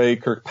came to Dre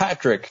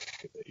Kirkpatrick.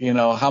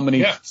 How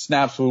many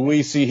snaps will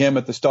we see him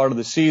at the start of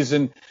the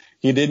season?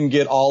 He didn't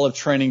get all of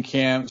training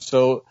camp.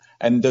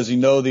 And does he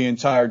know the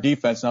entire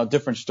defense? Now,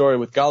 different story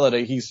with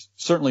Galladay. He's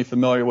certainly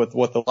familiar with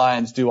what the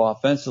Lions do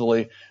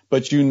offensively,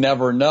 but you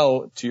never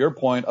know, to your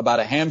point, about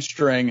a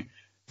hamstring.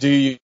 Do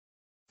you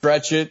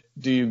stretch it?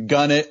 Do you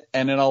gun it?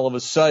 And then all of a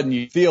sudden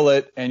you feel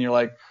it and you're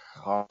like,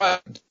 all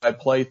right, do I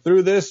play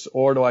through this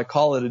or do I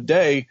call it a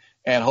day?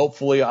 And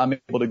hopefully I'm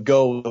able to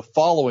go the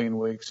following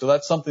week. So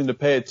that's something to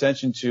pay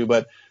attention to.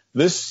 But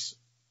this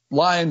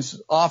Lions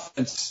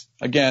offense,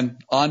 again,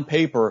 on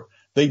paper,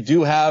 they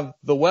do have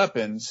the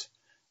weapons.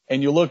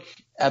 And you look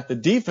at the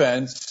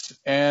defense,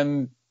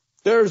 and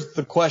there's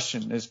the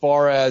question as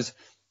far as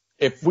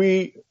if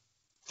we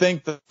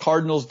think the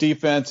Cardinals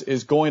defense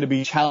is going to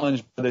be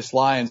challenged by this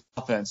Lions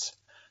offense,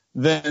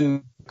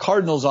 then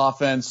Cardinals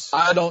offense,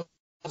 I don't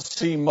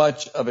see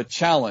much of a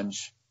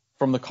challenge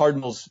from the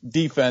Cardinals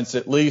defense,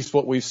 at least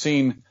what we've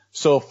seen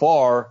so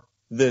far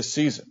this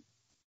season.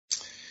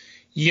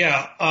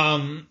 Yeah.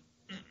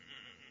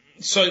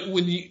 So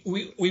when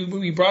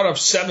we brought up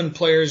 7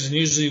 players, and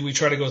usually we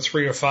try to go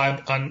 3 or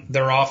 5 on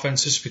their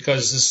offense just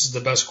because this is the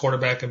best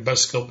quarterback and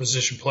best skill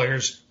position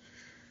players.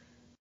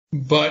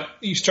 But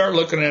you start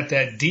looking at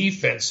that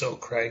defense, though,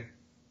 Craig.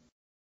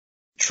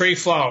 Trey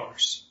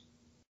Flowers,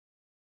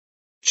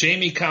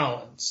 Jamie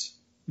Collins,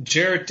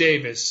 Jarrett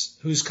Davis,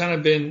 who's kind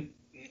of been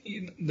 –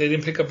 they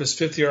didn't pick up his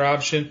 5th-year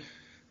option.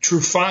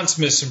 Trufant's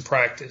missing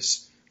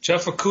practice.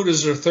 Jeff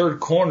Okudah's their third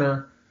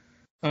corner.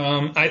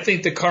 I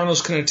think the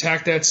Cardinals can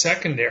attack that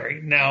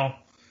secondary. Now,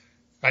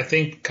 I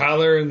think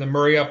Kyler and the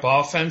Murray up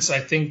offense, I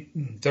think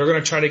they're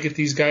going to try to get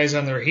these guys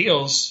on their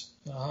heels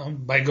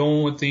by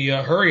going with the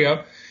hurry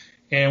up.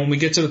 And when we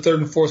get to the third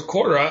and fourth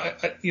quarter,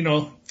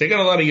 they got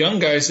a lot of young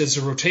guys as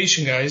the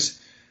rotation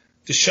guys.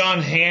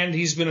 Deshaun Hand,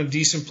 he's been a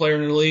decent player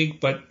in the league,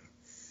 but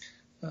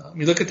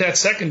you look at that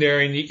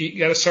secondary and you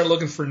got to start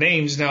looking for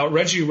names. Now,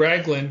 Reggie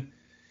Ragland,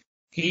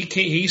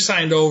 he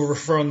signed over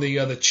from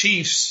the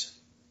Chiefs,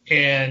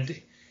 and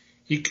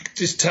you could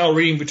just tell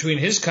reading between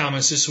his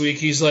comments this week,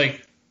 he's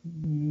like,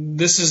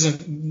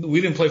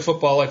 we didn't play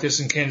football like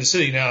this in Kansas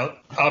City. Now,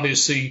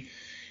 obviously,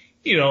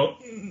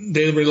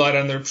 they relied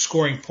on their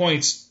scoring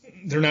points.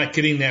 They're not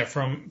getting that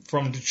from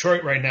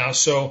Detroit right now.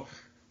 So,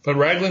 but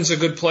Ragland's a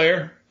good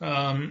player.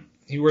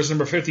 He wears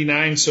number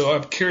 59, so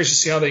I'm curious to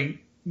see how they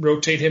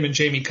rotate him and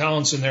Jamie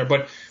Collins in there.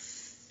 But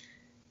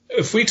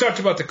if we talked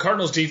about the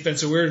Cardinals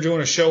defense and we were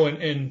doing a show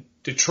in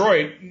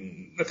Detroit,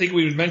 I think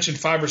we would mention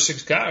 5 or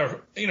 6 guys.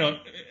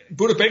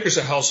 Budda Baker's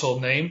a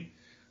household name.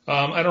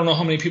 I don't know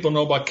how many people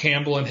know about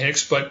Campbell and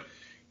Hicks, but,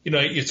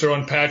 you throw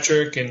in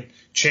Patrick and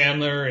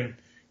Chandler and,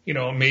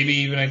 maybe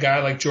even a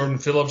guy like Jordan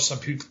Phillips. Some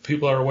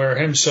people are aware of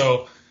him.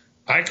 So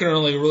I can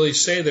only really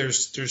say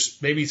there's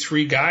maybe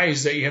 3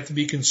 guys that you have to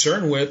be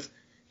concerned with.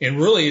 And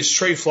really it's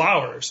Trey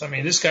Flowers. I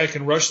mean, this guy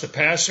can rush the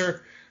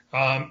passer.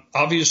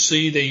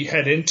 Obviously they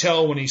had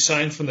intel when he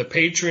signed from the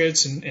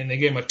Patriots and they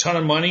gave him a ton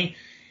of money.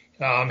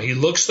 He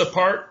looks the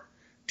part.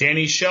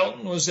 Danny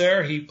Shelton was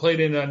there. He played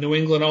in New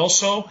England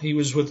also. He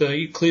was with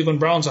the Cleveland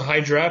Browns, a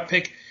high draft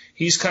pick.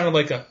 He's kind of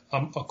like a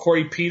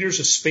Corey Peters,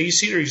 a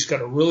space eater. He's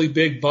got a really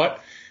big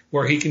butt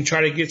where he can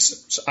try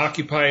to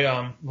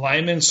occupy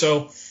linemen.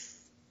 So,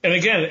 and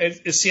again,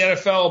 it's the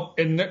NFL,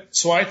 and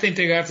so I think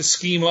they have to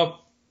scheme up,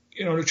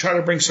 to try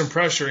to bring some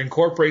pressure,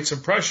 incorporate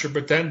some pressure.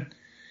 But then,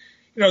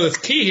 the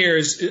key here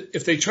is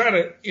if they try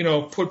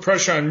to, put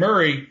pressure on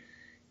Murray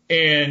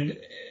and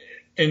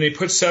they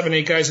put 7,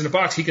 8 guys in the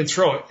box, he can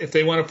throw it. If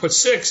they want to put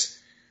 6,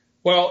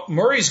 well,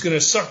 Murray's going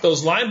to suck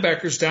those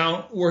linebackers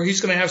down where he's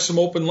going to have some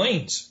open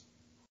lanes.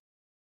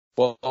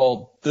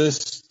 Well,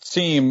 this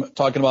team,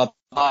 talking about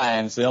the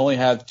Lions, they only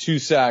have 2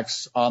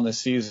 sacks on the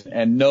season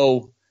and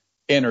no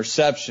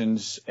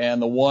interceptions.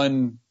 And the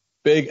one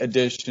big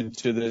addition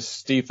to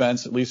this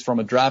defense, at least from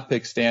a draft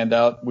pick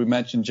standout, we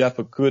mentioned Jeff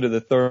Okudah, the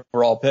 3rd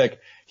overall pick.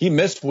 He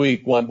missed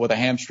week 1 with a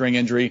hamstring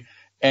injury.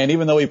 And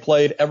even though he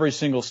played every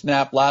single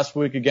snap last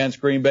week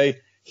against Green Bay,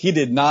 he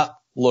did not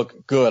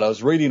look good. I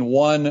was reading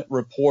one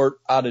report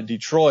out of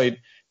Detroit,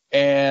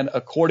 and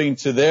according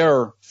to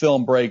their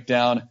film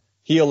breakdown,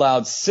 he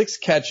allowed 6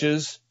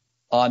 catches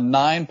on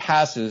 9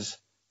 passes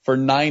for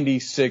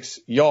 96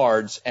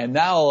 yards. And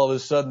now all of a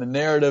sudden the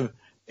narrative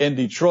in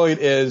Detroit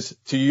is,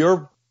 to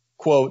your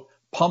quote,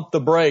 pump the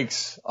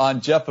brakes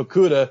on Jeff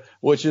Okudah,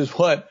 which is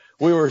what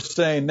we were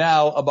saying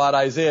now about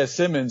Isaiah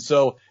Simmons.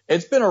 So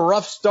it's been a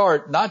rough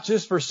start, not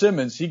just for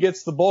Simmons. He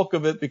gets the bulk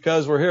of it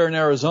because we're here in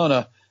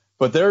Arizona,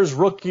 but there's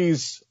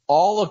rookies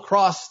all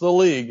across the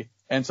league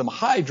and some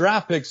high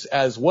draft picks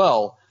as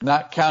well,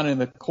 not counting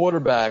the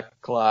quarterback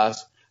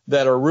class,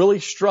 that are really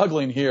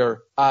struggling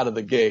here out of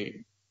the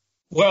gate.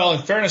 Well,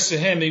 in fairness to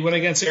him, he went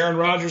against Aaron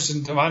Rodgers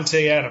and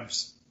Davante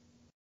Adams.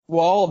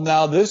 Well,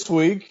 now this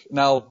week,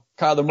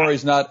 Kyler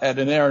Murray's not at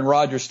an Aaron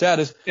Rodgers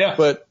status,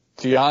 but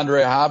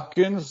DeAndre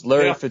Hopkins,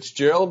 Larry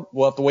Fitzgerald,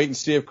 we'll have to wait and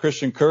see if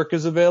Christian Kirk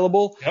is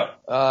available.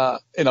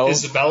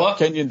 Isabella.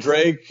 Kenyon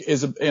Drake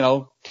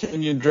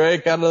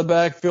out of the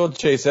backfield,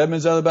 Chase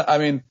Edmonds out of the back. I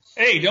mean,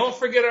 hey, don't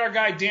forget our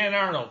guy Dan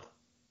Arnold.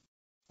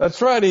 That's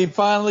right. He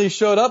finally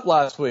showed up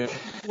last week.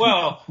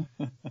 Well,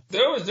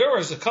 there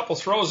was a couple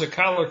throws that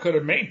Kyler could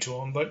have made to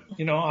him, but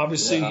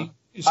obviously.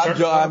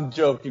 Yeah. I'm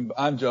joking.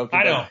 I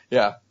know.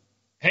 Yeah.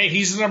 Hey,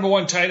 he's the number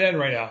 1 tight end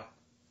right now.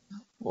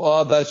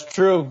 Well, that's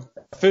true.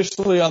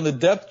 Officially on the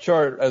depth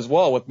chart as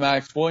well, with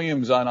Max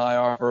Williams on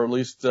IR for at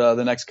least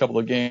the next couple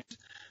of games.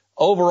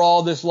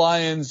 Overall, this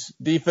Lions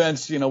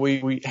defense,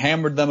 we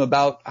hammered them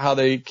about how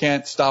they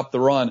can't stop the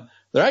run.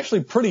 They're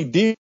actually pretty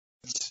deep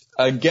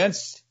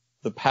against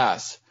the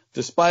pass.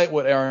 Despite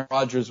what Aaron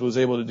Rodgers was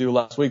able to do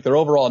last week, their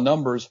overall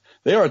numbers,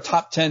 they are a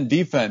top 10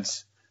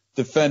 defense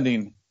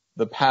defending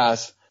the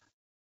pass.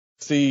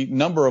 The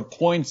number of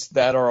points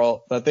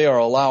that they are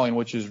allowing,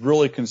 which is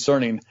really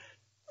concerning,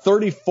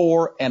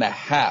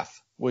 34.5,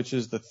 which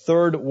is the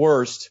 3rd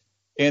worst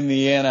in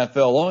the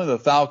NFL. Only the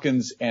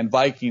Falcons and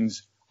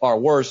Vikings are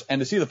worse. And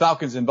to see the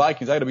Falcons and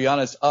Vikings, I got to be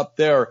honest, up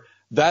there,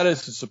 that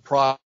is a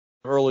surprise.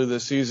 Early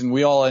this season,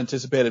 we all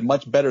anticipated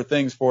much better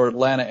things for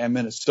Atlanta and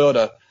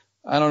Minnesota.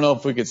 I don't know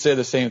if we could say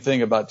the same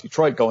thing about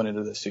Detroit going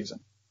into this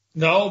season.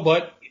 No,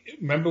 but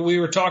remember we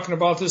were talking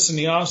about this in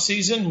the off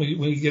season.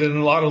 We get in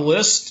a lot of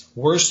lists,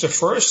 worst to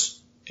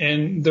first,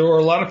 and there were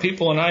a lot of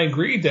people, and I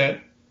agreed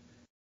that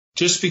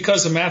just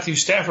because of Matthew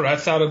Stafford, I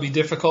thought it'd be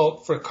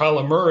difficult for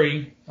Kyler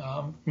Murray.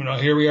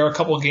 Here we are a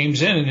couple of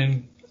games in,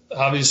 and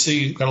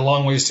obviously got a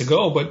long ways to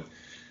go, but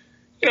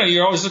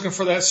you're always looking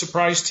for that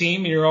surprise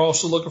team, and you're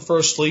also looking for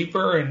a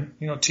sleeper,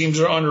 and teams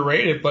are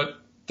underrated, but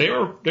they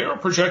were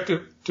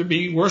projected to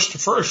be worst to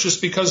first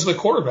just because of the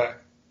quarterback.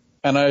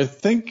 And I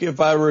think if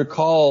I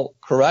recall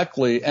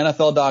correctly,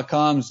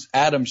 NFL.com's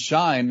Adam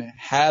Shine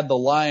had the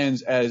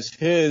Lions as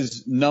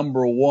his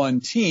number 1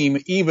 team,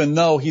 even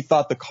though he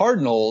thought the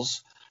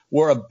Cardinals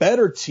were a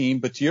better team.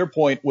 But to your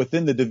point,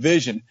 within the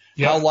division,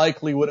 how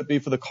likely would it be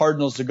for the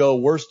Cardinals to go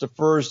worst to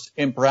first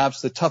in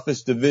perhaps the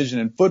toughest division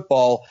in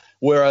football,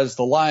 whereas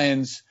the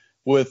Lions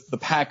with the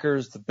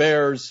Packers, the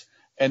Bears,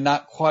 and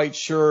not quite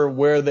sure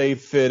where they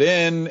fit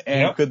in,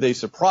 and could they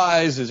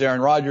surprise? Is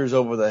Aaron Rodgers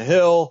over the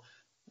hill?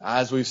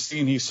 As we've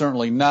seen, he's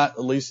certainly not,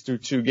 at least through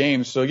 2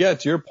 games. So, to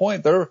your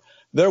point, they're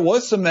there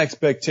was some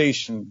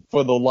expectation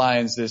for the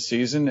Lions this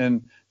season.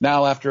 And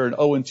now after an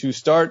 0-2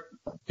 start,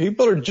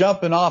 people are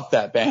jumping off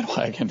that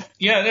bandwagon.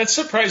 Yeah, that's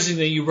surprising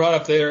that you brought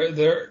up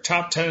their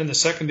top 10 in the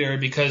secondary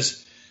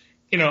because,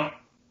 you know,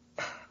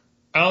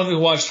 I only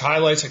watched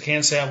highlights. I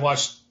can't say I've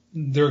watched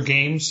their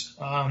games.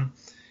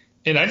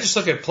 And I just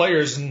look at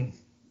players, and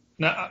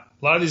a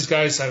lot of these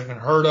guys I haven't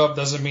heard of.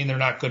 Doesn't mean they're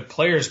not good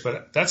players,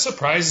 but that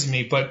surprises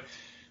me. But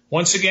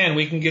once again,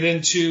 we can get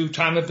into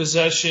time of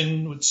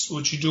possession,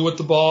 what you do with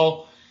the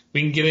ball.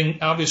 We can get in,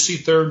 obviously,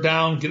 third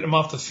down, get them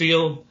off the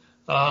field,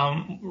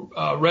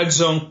 red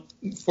zone,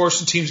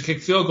 forcing teams to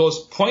kick field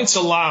goals. Points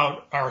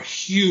allowed are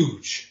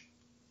huge,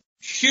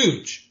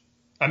 huge.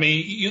 I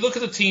mean, you look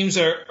at the teams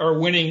that are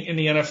winning in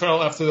the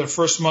NFL after their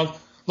first month.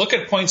 Look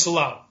at points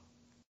allowed.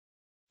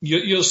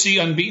 You'll see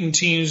unbeaten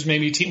teams.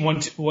 Maybe one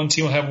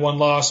team will have one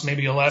loss,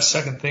 maybe a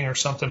last-second thing or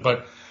something.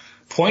 But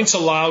points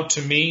allowed,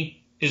 to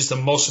me, is the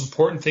most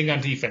important thing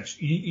on defense.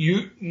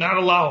 You not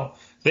allow.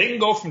 They can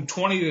go from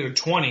 20 to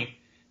 20.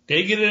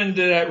 They get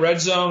into that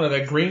red zone or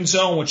that green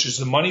zone, which is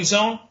the money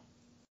zone,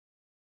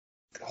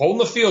 holding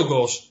the field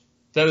goals.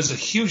 That is a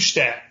huge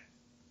stat.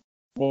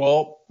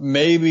 Well,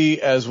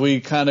 maybe as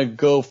we kind of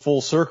go full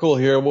circle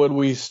here, when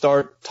we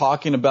start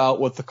talking about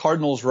what the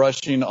Cardinals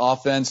rushing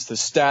offense, the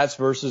stats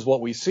versus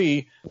what we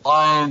see,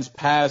 Lions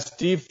pass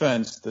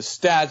defense, the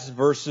stats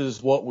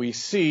versus what we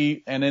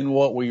see and in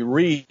what we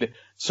read,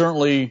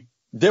 certainly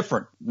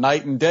different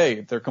night and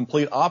day. They're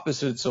complete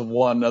opposites of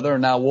one another.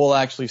 Now we'll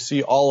actually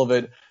see all of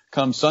it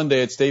come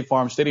Sunday at State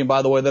Farm Stadium.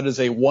 By the way, that is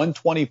a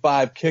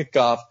 1:25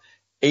 kickoff,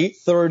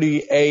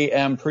 8:30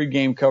 a.m.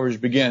 pregame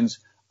coverage begins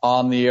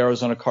on the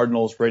Arizona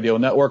Cardinals radio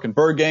network. And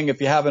Bird Gang,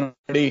 if you haven't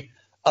already,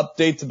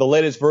 update to the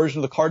latest version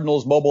of the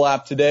Cardinals mobile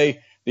app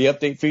today. The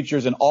update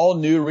features an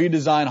all-new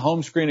redesigned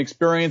home screen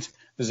experience.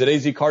 Visit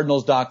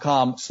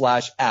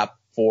azcardinals.com/app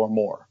for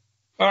more.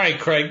 All right,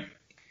 Craig.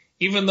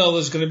 Even though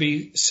there's going to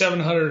be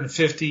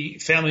 750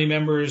 family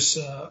members,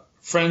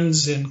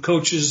 friends and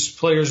coaches,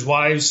 players'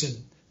 wives and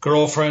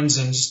girlfriends,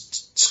 and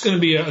it's going to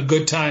be a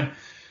good time.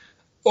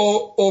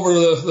 Over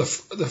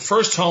the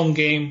first home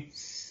game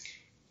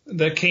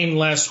that came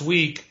last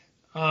week,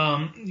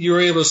 you were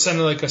able to send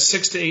like a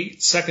 6 to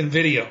 8 second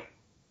video,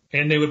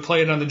 and they would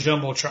play it on the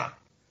Jumbotron.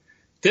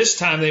 This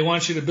time they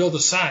want you to build a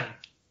sign.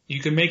 You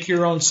can make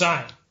your own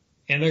sign,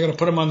 and they're going to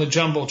put them on the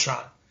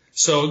Jumbotron.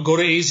 So go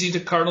to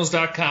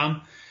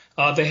azcardinals.com.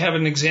 They have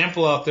an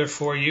example out there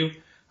for you.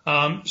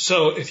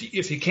 So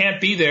if you can't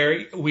be there,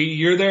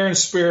 you're there in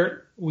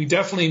spirit. We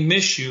definitely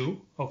miss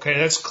you. Okay,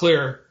 that's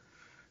clear.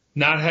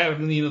 Not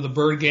having the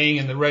Bird Gang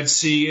and the Red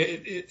Sea,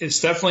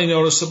 it's definitely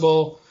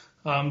noticeable.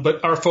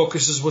 But our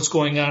focus is what's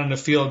going on in the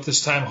field at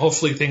this time.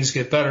 Hopefully things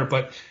get better.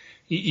 But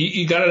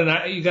you got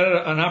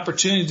an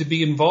opportunity to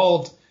be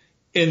involved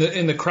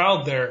in the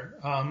crowd there,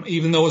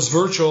 even though it's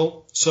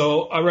virtual.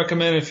 So I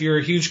recommend if you're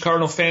a huge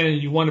Cardinal fan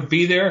and you want to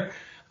be there,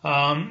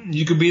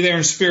 you could be there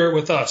in spirit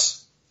with us.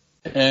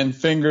 And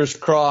fingers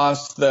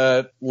crossed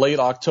that late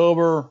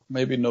October,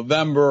 maybe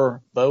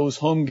November, those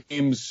home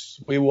games,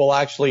 we will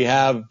actually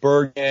have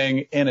Bird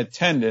Gang in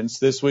attendance.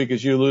 This week,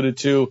 as you alluded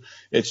to,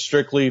 it's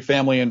strictly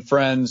family and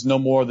friends, no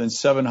more than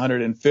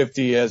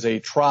 750 as a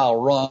trial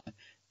run,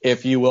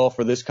 if you will,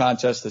 for this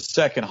contest, the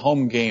second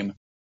home game.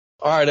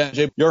 All right,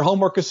 MJ, your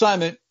homework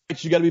assignment,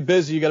 you got to be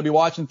busy. You got to be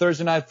watching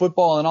Thursday Night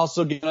Football and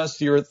also giving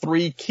us your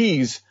 3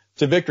 keys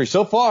to victory.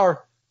 So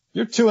far,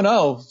 you're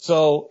 2-0.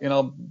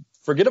 So,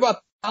 forget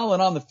about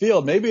talent on the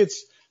field. Maybe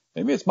it's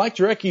Mike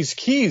Jurecki's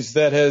keys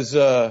that has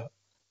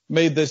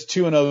made this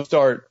 2-0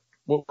 start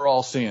what we're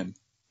all seeing.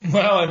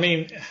 Well, I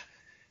mean,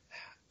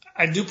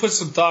 I do put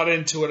some thought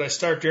into it. I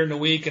start during the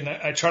week and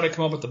I try to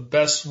come up with the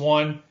best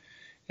one.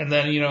 And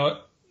then,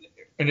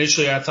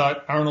 initially I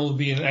thought Arnold would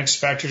be an X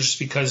factor just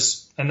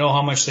because I know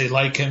how much they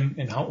like him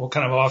and what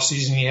kind of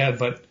offseason he had.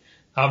 But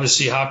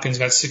obviously Hopkins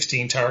got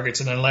 16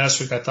 targets. And then last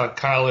week I thought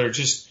Kyler,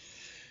 just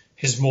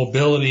his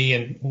mobility,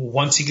 and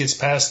once he gets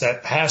past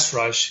that pass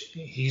rush,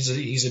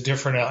 he's a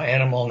different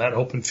animal in that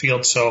open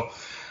field. So,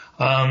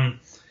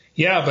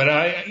 but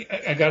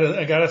I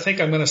gotta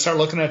think I'm going to start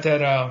looking at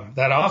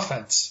that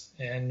offense.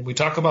 And we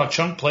talk about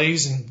chunk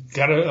plays and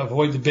got to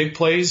avoid the big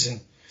plays,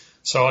 and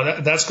so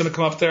that's going to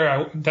come up there.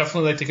 I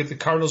definitely like to get the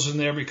Cardinals in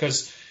there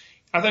because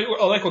I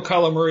like what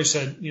Kyler Murray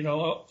said.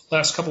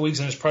 Last couple of weeks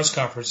in his press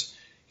conference,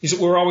 he said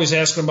we're always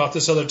asking about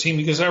this other team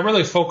because I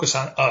really focus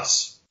on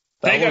us.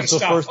 That's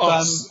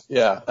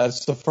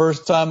the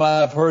first time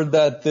I've heard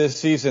that this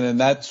season, and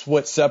that's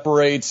what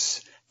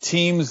separates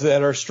teams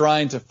that are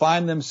trying to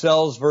find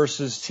themselves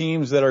versus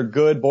teams that are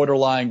good,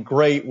 borderline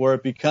great, where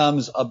it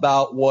becomes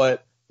about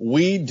what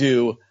we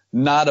do,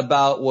 not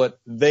about what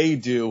they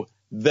do.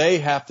 They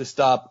have to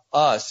stop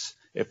us.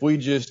 If we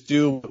just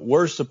do what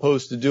we're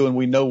supposed to do and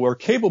we know we're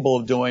capable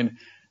of doing,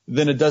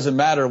 then it doesn't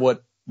matter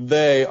what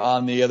they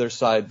on the other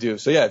side do.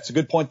 So, yeah, it's a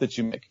good point that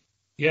you make.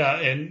 Yeah,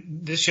 and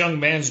this young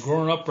man's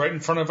growing up right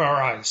in front of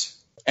our eyes.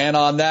 And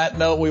on that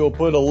note, we will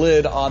put a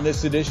lid on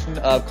this edition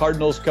of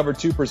Cardinals Cover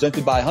 2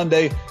 presented by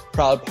Hyundai,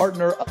 proud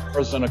partner of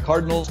Arizona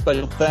Cardinals.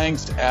 Special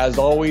thanks, as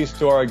always,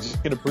 to our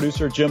executive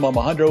producer, Jim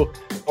Alejandro.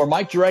 For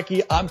Mike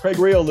Jurecki, I'm Craig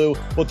Riolu.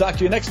 We'll talk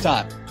to you next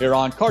time here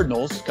on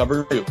Cardinals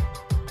Cover 2.